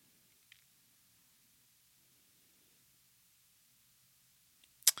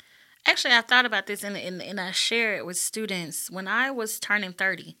 Actually, I thought about this, and I share it with students. When I was turning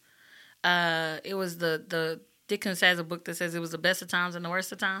 30, it was the Dickens has a book that says it was the best of times and the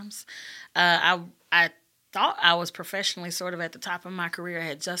worst of times. I thought I was professionally sort of at the top of my career. I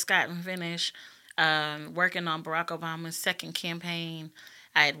had just gotten finished working on Barack Obama's second campaign.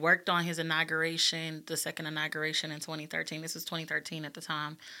 I had worked on his inauguration, the second inauguration in 2013. This was 2013 at the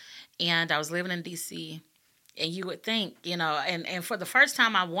time. And I was living in D.C., and you would think, and for the first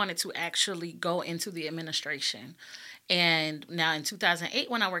time, I wanted to actually go into the administration. And now in 2008,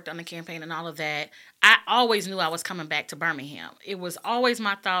 when I worked on the campaign and all of that, I always knew I was coming back to Birmingham. It was always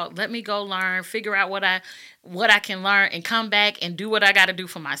my thought, let me go learn, figure out what I can learn, and come back and do what I got to do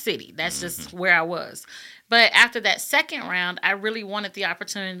for my city. That's just where I was. But after that second round, I really wanted the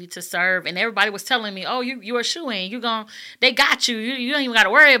opportunity to serve. And everybody was telling me, oh, you are shoo-in. They got you. You don't even got to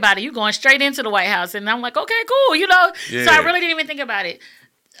worry about it. You're going straight into the White House. And I'm like, okay, cool, Yeah. So I really didn't even think about it.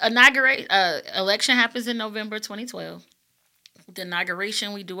 Election happens in November 2012. The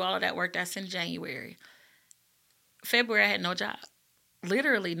inauguration, we do all of that work. That's in January. February, I had no job.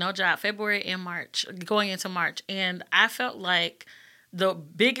 Literally no job. February and March, going into March. And I felt like the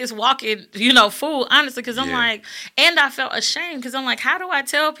biggest walking, fool, honestly, because I'm like, and I felt ashamed because I'm like, how do I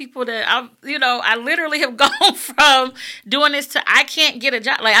tell people that I literally have gone from doing this to I can't get a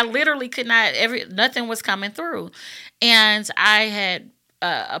job. Like I literally could not, nothing was coming through. And I had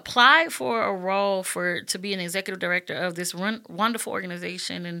applied for a role to be an executive director of this wonderful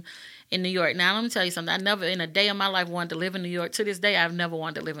organization in New York. Now, let me tell you something. I never in a day of my life wanted to live in New York. To this day, I've never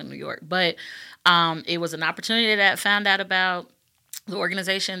wanted to live in New York. But it was an opportunity that I found out about the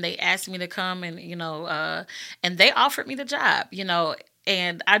organization. They asked me to come and, and they offered me the job,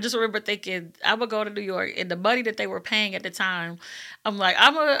 And I just remember thinking, I would go to New York, and the money that they were paying at the time, I'm like, I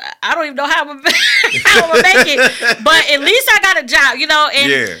don't even know how I'm gonna make it, but at least I got a job,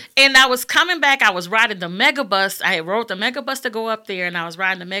 And I was coming back. I was riding the megabus. I had rode the megabus to go up there, and I was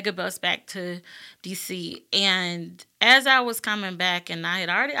riding the megabus back to DC. And as I was coming back, and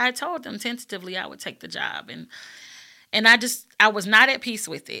I told them tentatively I would take the job, and I was not at peace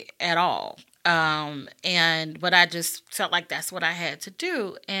with it at all. But I just felt like that's what I had to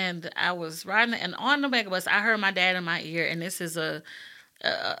do. And I was riding, and on the megabus, I heard my dad in my ear, and this is a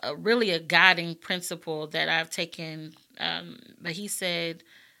really a guiding principle that I've taken. But he said,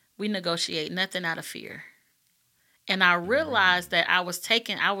 we negotiate nothing out of fear. And I realized that I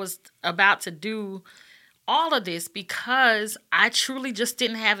was about to do all of this because I truly just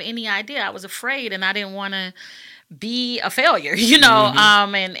didn't have any idea. I was afraid, and I didn't want to be a failure, and I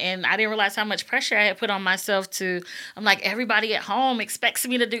didn't realize how much pressure I had put on myself I'm like, everybody at home expects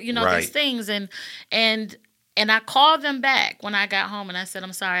me to do, these things. And I called them back when I got home, and I said,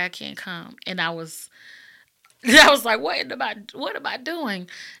 I'm sorry, I can't come. And I was like, what am I doing?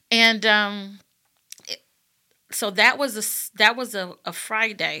 And, so that was a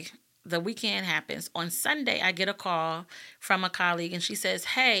Friday. The weekend happens. On Sunday, I get a call from a colleague, and she says,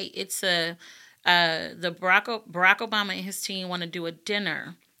 hey, it's the Barack Obama and his team want to do a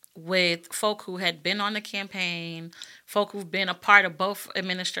dinner with folk who had been on the campaign, folk who've been a part of both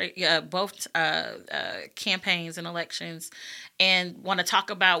campaigns and elections, and want to talk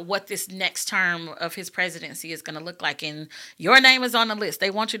about what this next term of his presidency is going to look like. And your name is on the list. They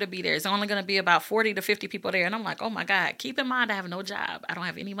want you to be there. It's only going to be about 40 to 50 people there. And I'm like, oh my God, keep in mind, I have no job. I don't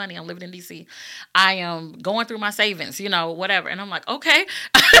have any money. I'm living in DC. I am going through my savings, whatever. And I'm like, okay,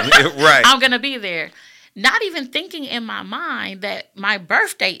 right. I'm going to be there. Not even thinking in my mind that my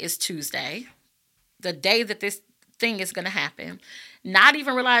birthday is Tuesday, the day that this thing is going to happen. Not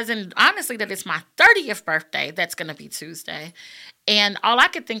even realizing, honestly, that it's my 30th birthday that's going to be Tuesday. And all I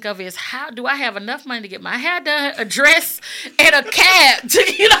could think of is, how do I have enough money to get my hair done, a dress, and a cab And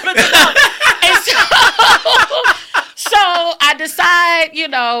so I decide,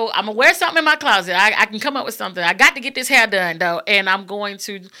 I'm going to wear something in my closet. I can come up with something. I got to get this hair done, though, and I'm going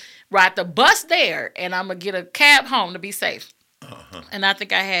to ride the bus there, and I'm going to get a cab home to be safe. Uh-huh. And I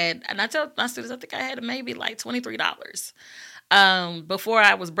think I told my students, I think I had maybe like $23 before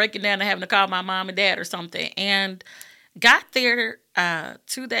I was breaking down and having to call my mom and dad or something. And got there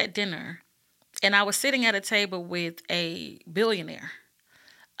to that dinner, and I was sitting at a table with a billionaire.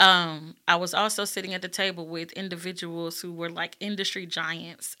 I was also sitting at the table with individuals who were like industry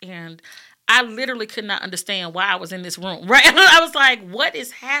giants, and I literally could not understand why I was in this room, right? I was like, what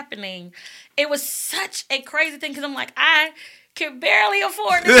is happening? It was such a crazy thing, because I'm like, I can barely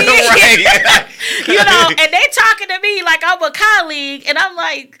afford to be here. And they talking to me like I'm a colleague, and I'm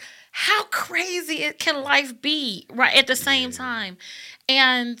like, how crazy can life be, right, at the same time?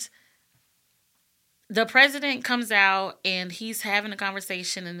 And the president comes out, and he's having a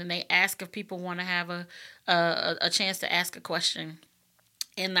conversation, and then they ask if people want to have a chance to ask a question.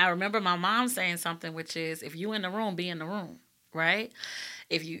 And I remember my mom saying something, which is, if you in the room, be in the room, right?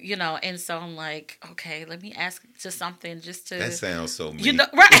 If and so I'm like, okay, let me ask just something just to... That sounds so mean. Right.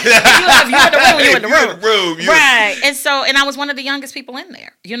 If you're in the room, you're in the room. Right. And I was one of the youngest people in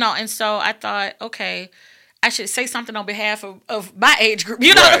there, and so I thought, okay, I should say something on behalf of my age group.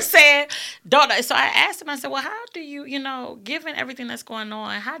 You know what I'm saying? So I asked him, I said, well, how do you, given everything that's going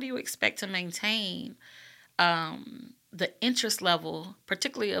on, how do you expect to maintain the interest level,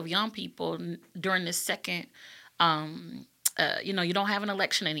 particularly of young people during this second, you don't have an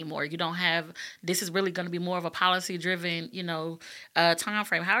election anymore. You don't have, this is really going to be more of a policy-driven, time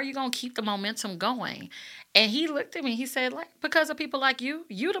frame. How are you going to keep the momentum going? And he looked at me, he said, like, because of people like you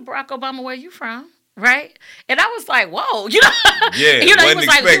the Barack Obama, where you from? Right? And I was like, whoa, Yeah, he was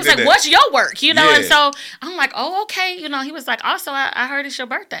like, what's your work? And so I'm like, oh, okay. He was like, also, I heard it's your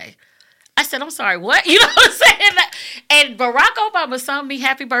birthday. I said, I'm sorry, what? You know what I'm saying? And Barack Obama sung me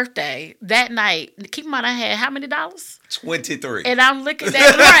happy birthday that night. Keep in mind, I had how many dollars? 23. And I'm looking at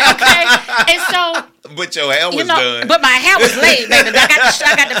it, right, okay? And so... But your hair was done. But my hair was laid, baby.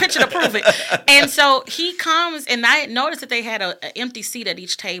 I got the picture to prove it. And so he comes, and I noticed that they had an empty seat at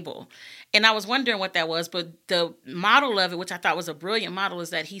each table. And I was wondering what that was, but the model of it, which I thought was a brilliant model, is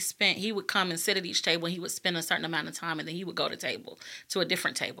that he would come and sit at each table and he would spend a certain amount of time and then he would go to a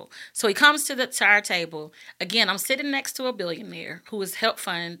different table. So he comes to our table. Again, I'm sitting next to a billionaire who has helped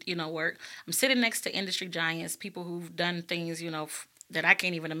fund, work. I'm sitting next to industry giants, people who've done things, that I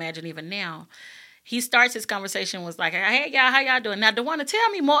can't even imagine even now. He starts his conversation was like, "Hey y'all, how y'all doing? Now, DeJauna, tell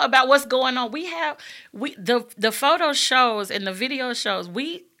me more about what's going on. The photo shows and the video shows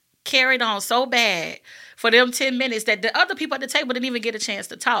we carried on so bad for them 10 minutes that the other people at the table didn't even get a chance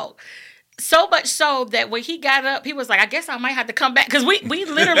to talk. So much so that when he got up, he was like, I guess I might have to come back because we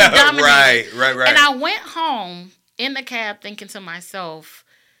literally dominated. Right. And I went home in the cab thinking to myself,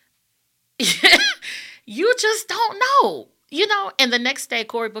 you just don't know. And the next day,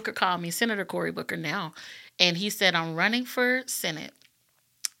 Cory Booker called me, Senator Cory Booker now, and he said, I'm running for Senate.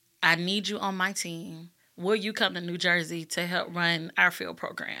 I need you on my team. Will you come to New Jersey to help run our field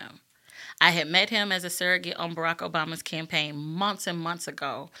program? I had met him as a surrogate on Barack Obama's campaign months and months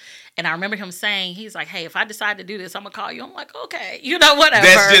ago. And I remember him saying, he's like, hey, if I decide to do this, I'm going to call you. I'm like, okay, whatever.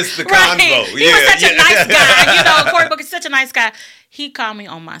 That's just the convo. He was such a nice guy. Cory Booker's such a nice guy. He called me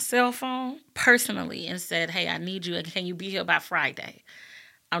on my cell phone personally and said, hey, I need you. And can you be here by Friday?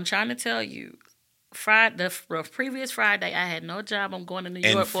 I'm trying to tell you, the previous Friday, I had no job. I'm going to New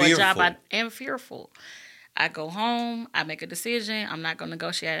York for a job. I am fearful. I go home. I make a decision. I'm not going to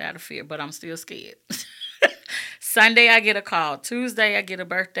negotiate out of fear, but I'm still scared. Sunday, I get a call. Tuesday, I get a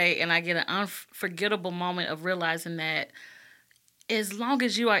birthday, and I get an unforgettable moment of realizing that as long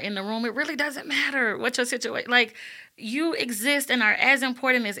as you are in the room, it really doesn't matter what your situation. Like, you exist and are as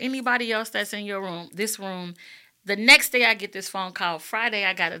important as anybody else that's in your room, this room. The next day I get this phone call. Friday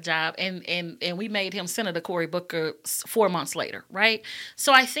I got a job, and we made him Senator Cory Booker 4 months later, right?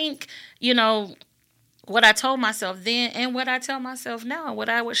 So I think, what I told myself then and what I tell myself now and what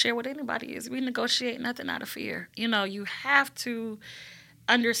I would share with anybody is we negotiate nothing out of fear. You have to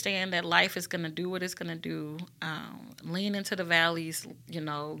understand that life is going to do what it's going to do. Lean into the valleys,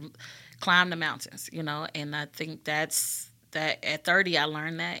 climb the mountains, and I think that at 30 I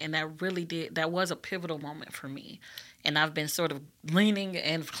learned that, and that was a pivotal moment for me. And I've been sort of leaning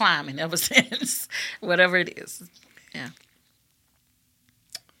and climbing ever since, whatever it is. Yeah.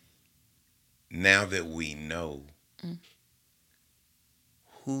 Now that we know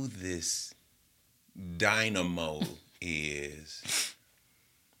who this dynamo is,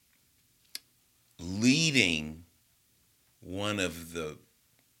 leading one of the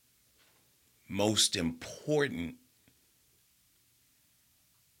most important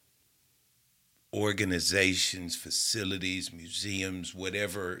organizations, facilities, museums,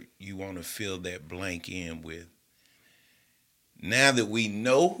 whatever you want to fill that blank in with. Now that we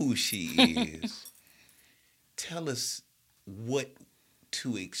know who she is, tell us what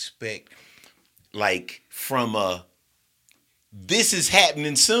to expect, like from this is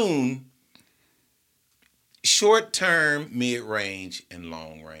happening soon, short-term, mid-range, and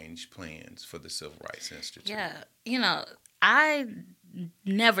long-range plans for the Civil Rights Institute. Yeah, I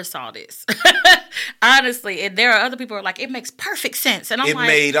never saw this. Honestly, and there are other people who are like, it makes perfect sense. And I'm like, it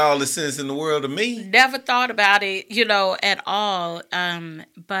made all the sense in the world to me. Never thought about it, at all.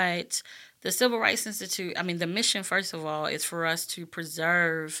 But the Civil Rights Institute, the mission, first of all, is for us to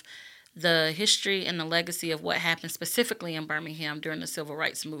preserve the history and the legacy of what happened specifically in Birmingham during the Civil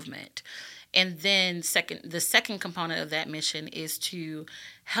Rights Movement. And then the second component of that mission is to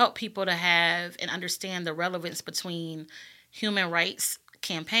help people to have and understand the relevance between human rights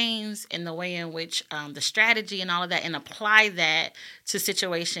campaigns and the way in which the strategy and all of that, and apply that to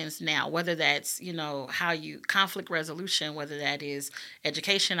situations now, whether that's, how you conflict resolution, whether that is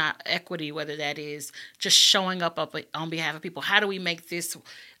education equity, whether that is just showing up on behalf of people. How do we make this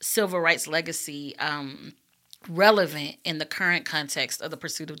civil rights legacy relevant in the current context of the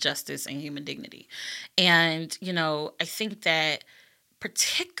pursuit of justice and human dignity? And, I think that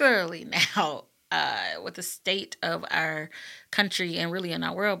particularly now, with the state of our country and really in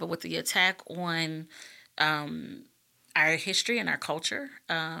our world, but with the attack on our history and our culture,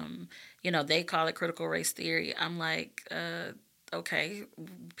 they call it critical race theory. I'm like, okay,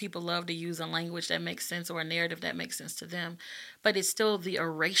 people love to use a language that makes sense or a narrative that makes sense to them, but it's still the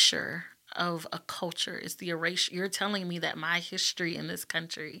erasure of a culture. It's the erasure. You're telling me that my history in this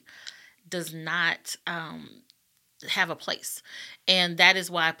country does not have a place. And that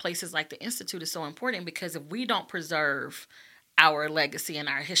is why places like the Institute is so important, because if we don't preserve our legacy and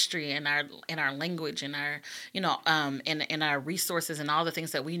our history and our language and our and our resources and all the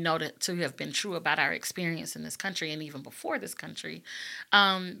things that we know to have been true about our experience in this country and even before this country,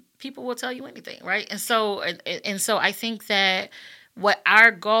 people will tell you anything, right? And so I think that what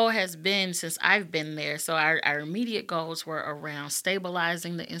our goal has been since I've been there. So our immediate goals were around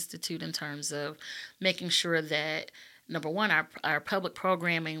stabilizing the institute in terms of making sure that, number one, our public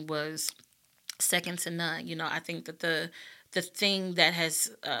programming was second to none. I think that the thing that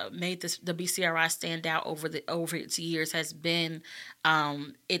has made the BCRI stand out over its years has been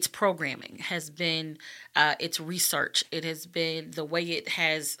its programming, has been its research. It has been the way it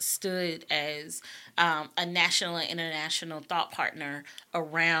has stood as a national and international thought partner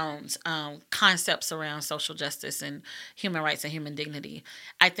around concepts around social justice and human rights and human dignity.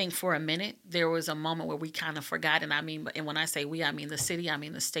 I think for a minute there was a moment where we kind of forgot, and when I say we, I mean the city, I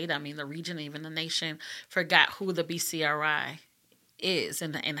mean the state, I mean the region, even the nation, forgot who the BCRI is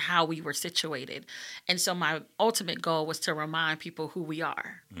and how we were situated. And so my ultimate goal was to remind people who we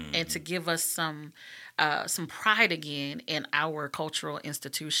are, and to give us some pride again in our cultural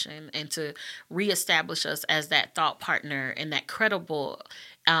institution, and to reestablish us as that thought partner and that credible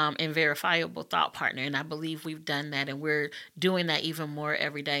and verifiable thought partner. And I believe we've done that, and we're doing that even more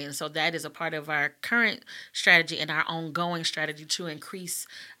every day. And so that is a part of our current strategy and our ongoing strategy to increase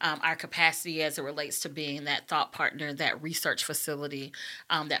our capacity as it relates to being that thought partner, that research facility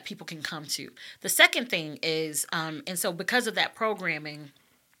that people can come to. The second thing is, and so because of that programming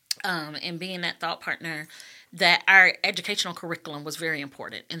and being that thought partner, that our educational curriculum was very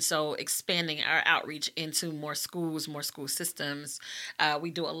important. And so expanding our outreach into more schools, more school systems. We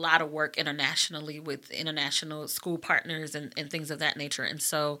do a lot of work internationally with international school partners and things of that nature. And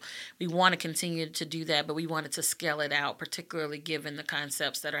so we want to continue to do that, but we wanted to scale it out, particularly given the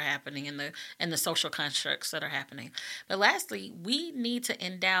concepts that are happening and the social constructs that are happening. But lastly, we need to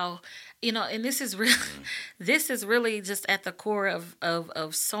endow, and this is really just at the core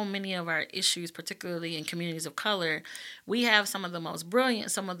of so many of our issues, particularly in communities of color. We have some of the most brilliant,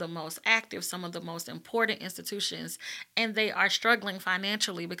 some of the most active, some of the most important institutions, and they are struggling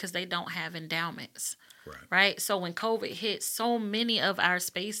financially because they don't have endowments. Right. So when COVID hit, so many of our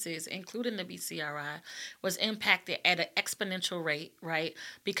spaces, including the BCRI, was impacted at an exponential rate, right?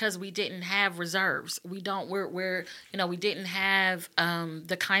 Because we didn't have reserves. We didn't have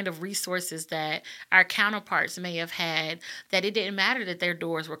the kind of resources that our counterparts may have had, that it didn't matter that their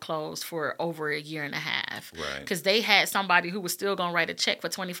doors were closed for over a year and a half. Right. Because they had somebody who was still going to write a check for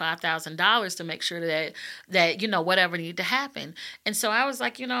 $25,000 to make sure that whatever needed to happen. And so I was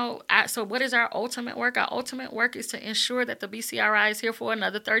like, so what is our ultimate work? Our ultimate work is to ensure that the BCRI is here for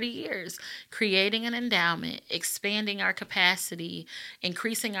another 30 years, creating an endowment, expanding our capacity,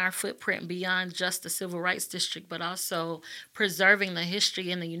 increasing our footprint beyond just the Civil Rights District, but also preserving the history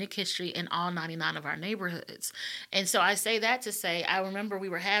and the unique history in all 99 of our neighborhoods. And so I say that to say, I remember we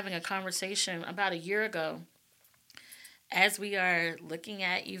were having a conversation about a year ago, as we are looking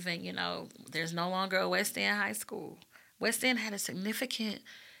at even, there's no longer a West End High School. West End had a significant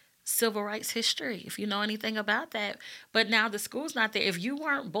civil rights history, if you know anything about that. But now the school's not there. If you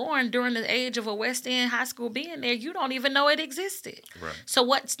weren't born during the age of a West End High School being there, you don't even know it existed. Right. So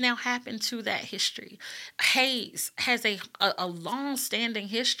what's now happened to that history? Hayes has a long-standing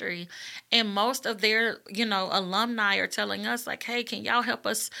history, and most of their, alumni are telling us, like, hey, can y'all help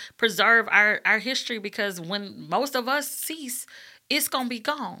us preserve our history? Because when most of us cease, it's going to be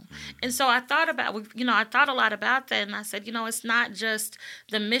gone. And so I thought a lot about that. And I said, it's not just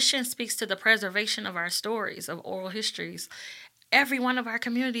the mission speaks to the preservation of our stories, of oral histories. Every one of our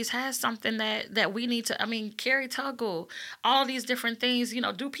communities has something that we need to, Carrie Tuggle, all these different things.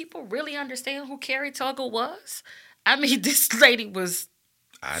 Do people really understand who Carrie Tuggle was? This lady was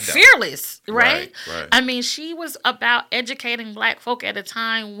fearless, right? Right. She was about educating Black folk at a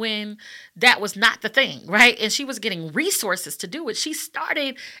time when that was not the thing, right? And she was getting resources to do it. She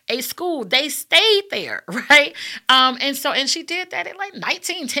started a school. They stayed there, right? And she did that in like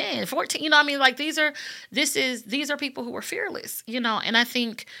 1910, 14, these are people who were fearless, and I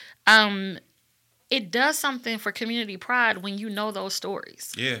think it does something for community pride when you know those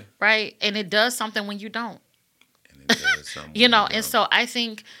stories. Yeah. Right? And it does something when you don't. And so I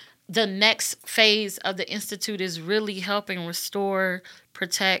think the next phase of the Institute is really helping restore,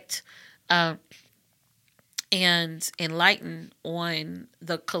 protect, and enlighten on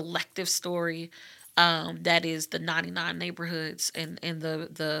the collective story that is the 99 neighborhoods and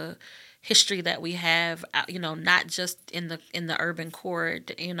the history that we have, not just in the urban core,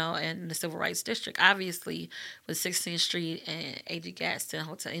 and the Civil Rights District, obviously with 16th Street and A.G. Gadsden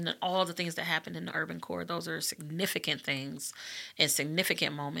Hotel, and all the things that happened in the urban core. Those are significant things and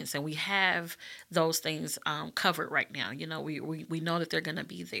significant moments, and we have those things covered right now. We know that they're going to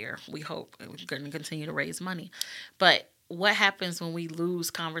be there. We hope we're going to continue to raise money, but what happens when we lose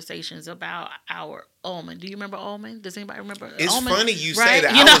conversations about our Ullman? Do you remember Ullman? Does anybody remember It's Ullman? funny you Right? say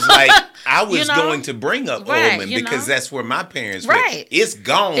that. You I know? was like, I was You know? going to bring up Right, Ullman you because know? that's where my parents Right. went. It's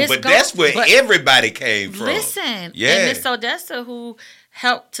gone, It's but gone, that's where but everybody came from. Listen, Yeah. and Miss Odessa, who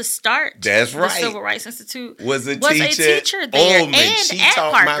helped to start That's the right. Civil Rights Institute, Was a teacher there Ullman. and She at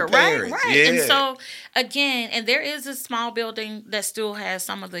taught Parker, my parents. right? Yeah. And so again, and there is a small building that still has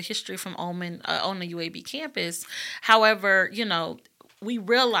some of the history from Ullman on the UAB campus. However, we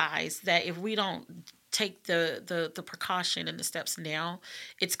realize that if we don't take the precaution and the steps now,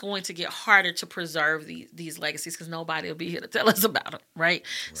 it's going to get harder to preserve these legacies because nobody will be here to tell us about them, right?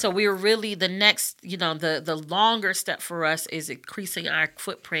 So we're really the next, the longer step for us is increasing our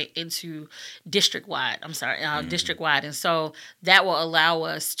footprint into district-wide. District-wide. And so that will allow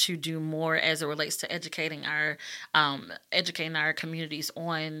us to do more as it relates to educating our communities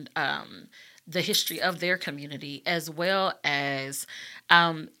on the history of their community, as well as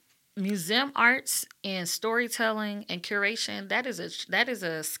museum arts and storytelling and curation. That is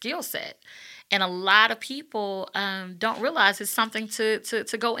a skill set, and a lot of people don't realize it's something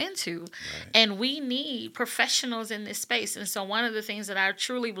to go into. Right. And we need professionals in this space. And so one of the things that I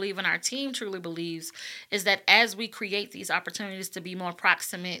truly believe, and our team truly believes, is that as we create these opportunities to be more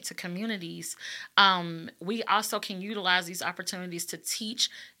proximate to communities, we also can utilize these opportunities to teach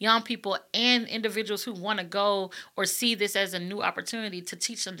young people and individuals who want to go or see this as a new opportunity to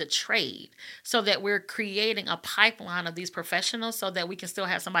teach them the trade, so that we're creating a pipeline of these professionals so that we can still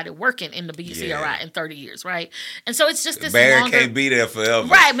have somebody working in the BCRI in 30 years, right? And so it's just this Barry can't be there forever.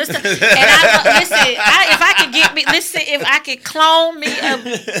 Right, Mr. And if I could clone me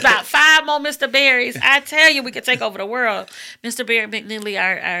about 5 more Mr. Barrys, I tell you we could take over the world. Mr. Barry McNeely,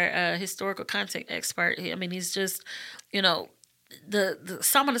 our historical content expert, I mean, he's just, the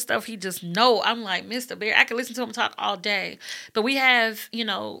some of the stuff he just know. I'm like, Mr. Barry, I can listen to him talk all day. But we have,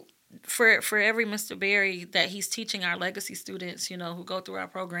 for every Mr. Barry that he's teaching our legacy students, who go through our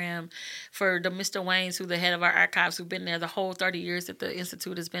program, for the Mr. Waynes, who's the head of our archives, who've been there the whole 30 years that the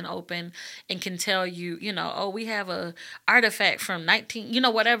Institute has been open, and can tell you, we have a artifact from 19,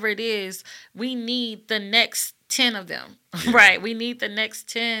 whatever it is, we need the next 10 of them, right? We need the next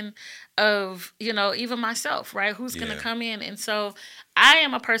 10 of, even myself, right? Who's going to come in? And so I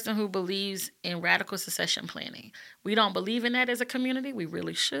am a person who believes in radical succession planning. We don't believe in that as a community. We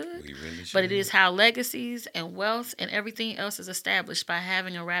really should. But it is how legacies and wealth and everything else is established, by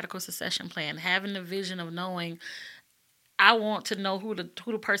having a radical succession plan, having the vision of knowing, I want to know who the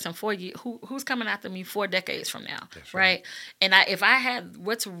person for you, who's coming after me 4 decades from now, right? And if I had,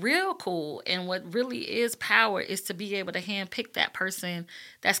 what's real cool and what really is power is to be able to handpick that person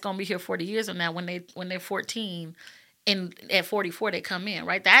that's going to be here 40 years from now when they're 14, and at 44 they come in,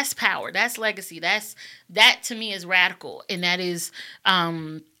 right? That's power. That's legacy. That to me is radical, and that is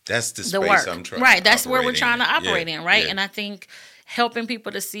that's the space work. I'm trying. Right. That's where we're trying to operate in, right? Yeah. And I think helping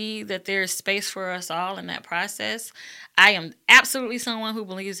people to see that there's space for us all in that process. I am absolutely someone who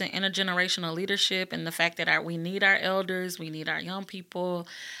believes in intergenerational leadership and the fact that we need our elders, we need our young people.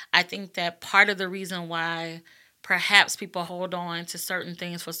 I think that part of the reason why perhaps people hold on to certain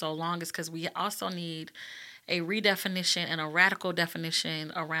things for so long is because we also need a redefinition and a radical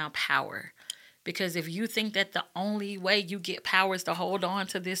definition around power. Because if you think that the only way you get power is to hold on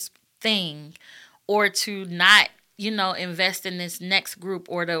to this thing, or to not, invest in this next group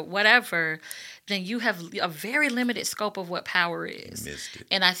or the whatever, then you have a very limited scope of what power is. Missed it.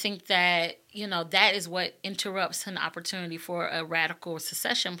 And I think that, that is what interrupts an opportunity for a radical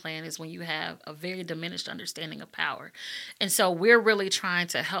succession plan, is when you have a very diminished understanding of power. And so we're really trying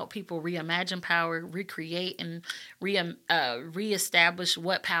to help people reimagine power, recreate and reestablish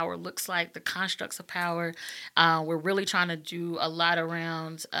what power looks like, the constructs of power. We're really trying to do a lot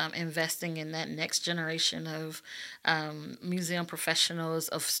around investing in that next generation of museum professionals,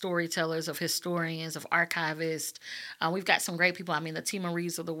 of storytellers, of historians, of archivists. We've got some great people. I mean, the T.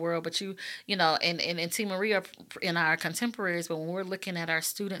 Marie's of the world, but and T. Marie are in our contemporaries, but when we're looking at our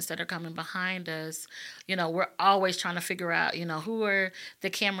students that are coming behind us, we're always trying to figure out, who are the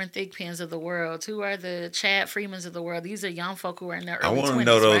Cameron Thigpens of the world, who are the Chad Freemans of the world. These are young folk who are in their early 20s. I want to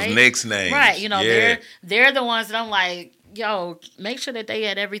know those right? next names. Right, they're the ones that I'm like, yo, make sure that they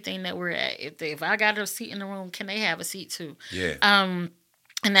at everything that we're at. If I got a seat in the room, can they have a seat too? Yeah.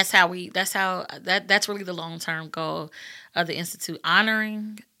 And that's really the long-term goal of the Institute,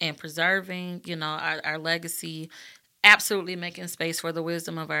 honoring and preserving, our legacy, absolutely making space for the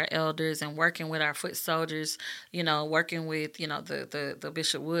wisdom of our elders and working with our foot soldiers, working with, the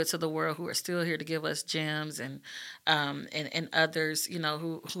Bishop Woods of the world who are still here to give us gems, and others,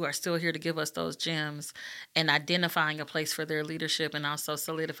 who are still here to give us those gems, and identifying a place for their leadership and also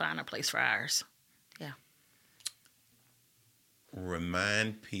solidifying a place for ours. Yeah.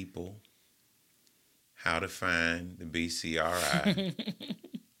 Remind people how to find the BCRI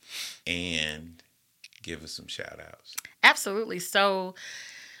and give us some shout outs. Absolutely. So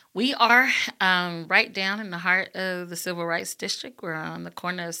we are right down in the heart of the Civil Rights District. We're on the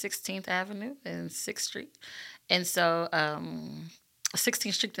corner of 16th Avenue and 6th Street. And so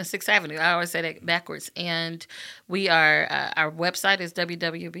 16th Street and 6th Avenue. I always say that backwards. And we are, our website is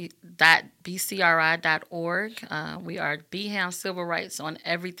www.bcri.org. We are BHAM Civil Rights on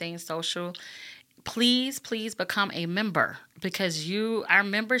everything social. Please become a member, because our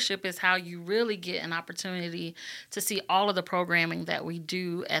membership is how you really get an opportunity to see all of the programming that we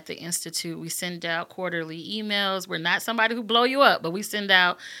do at the Institute. We send out quarterly emails. We're not somebody who blow you up, but we send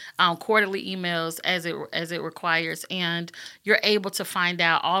out quarterly emails as it requires, and you're able to find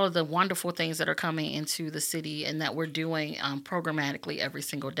out all of the wonderful things that are coming into the city and that we're doing programmatically every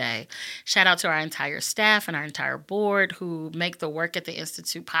single day. Shout out to our entire staff and our entire board who make the work at the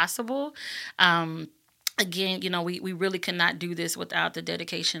Institute possible. Again, we really cannot do this without the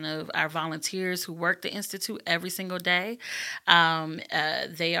dedication of our volunteers who work the Institute every single day.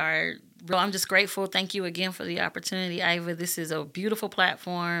 They are real. I'm just grateful. Thank you again for the opportunity, Iva. This is a beautiful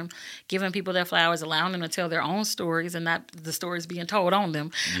platform, giving people their flowers, allowing them to tell their own stories and not the stories being told on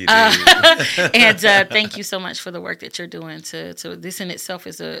them. And thank you so much for the work that you're doing. To this in itself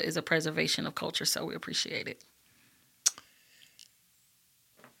is a preservation of culture, so we appreciate it.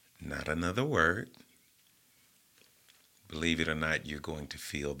 Not another word. Believe it or not, you're going to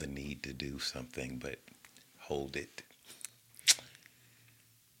feel the need to do something, but hold it.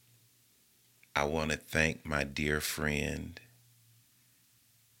 I want to thank my dear friend,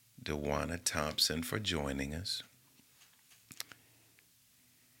 DeJauna Thompson, for joining us.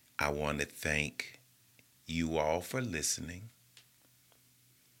 I want to thank you all for listening.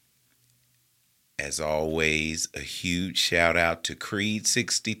 As always, a huge shout out to Creed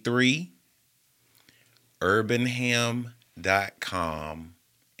 63, urbanham.com,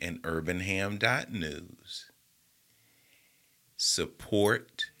 and urbanham.news.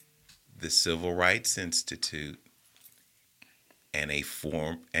 Support the Civil Rights Institute and a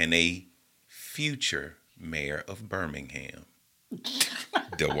future mayor of Birmingham,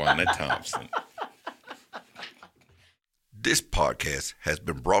 DeJauna Thompson. This podcast has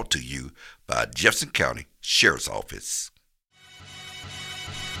been brought to you by Jefferson County Sheriff's Office.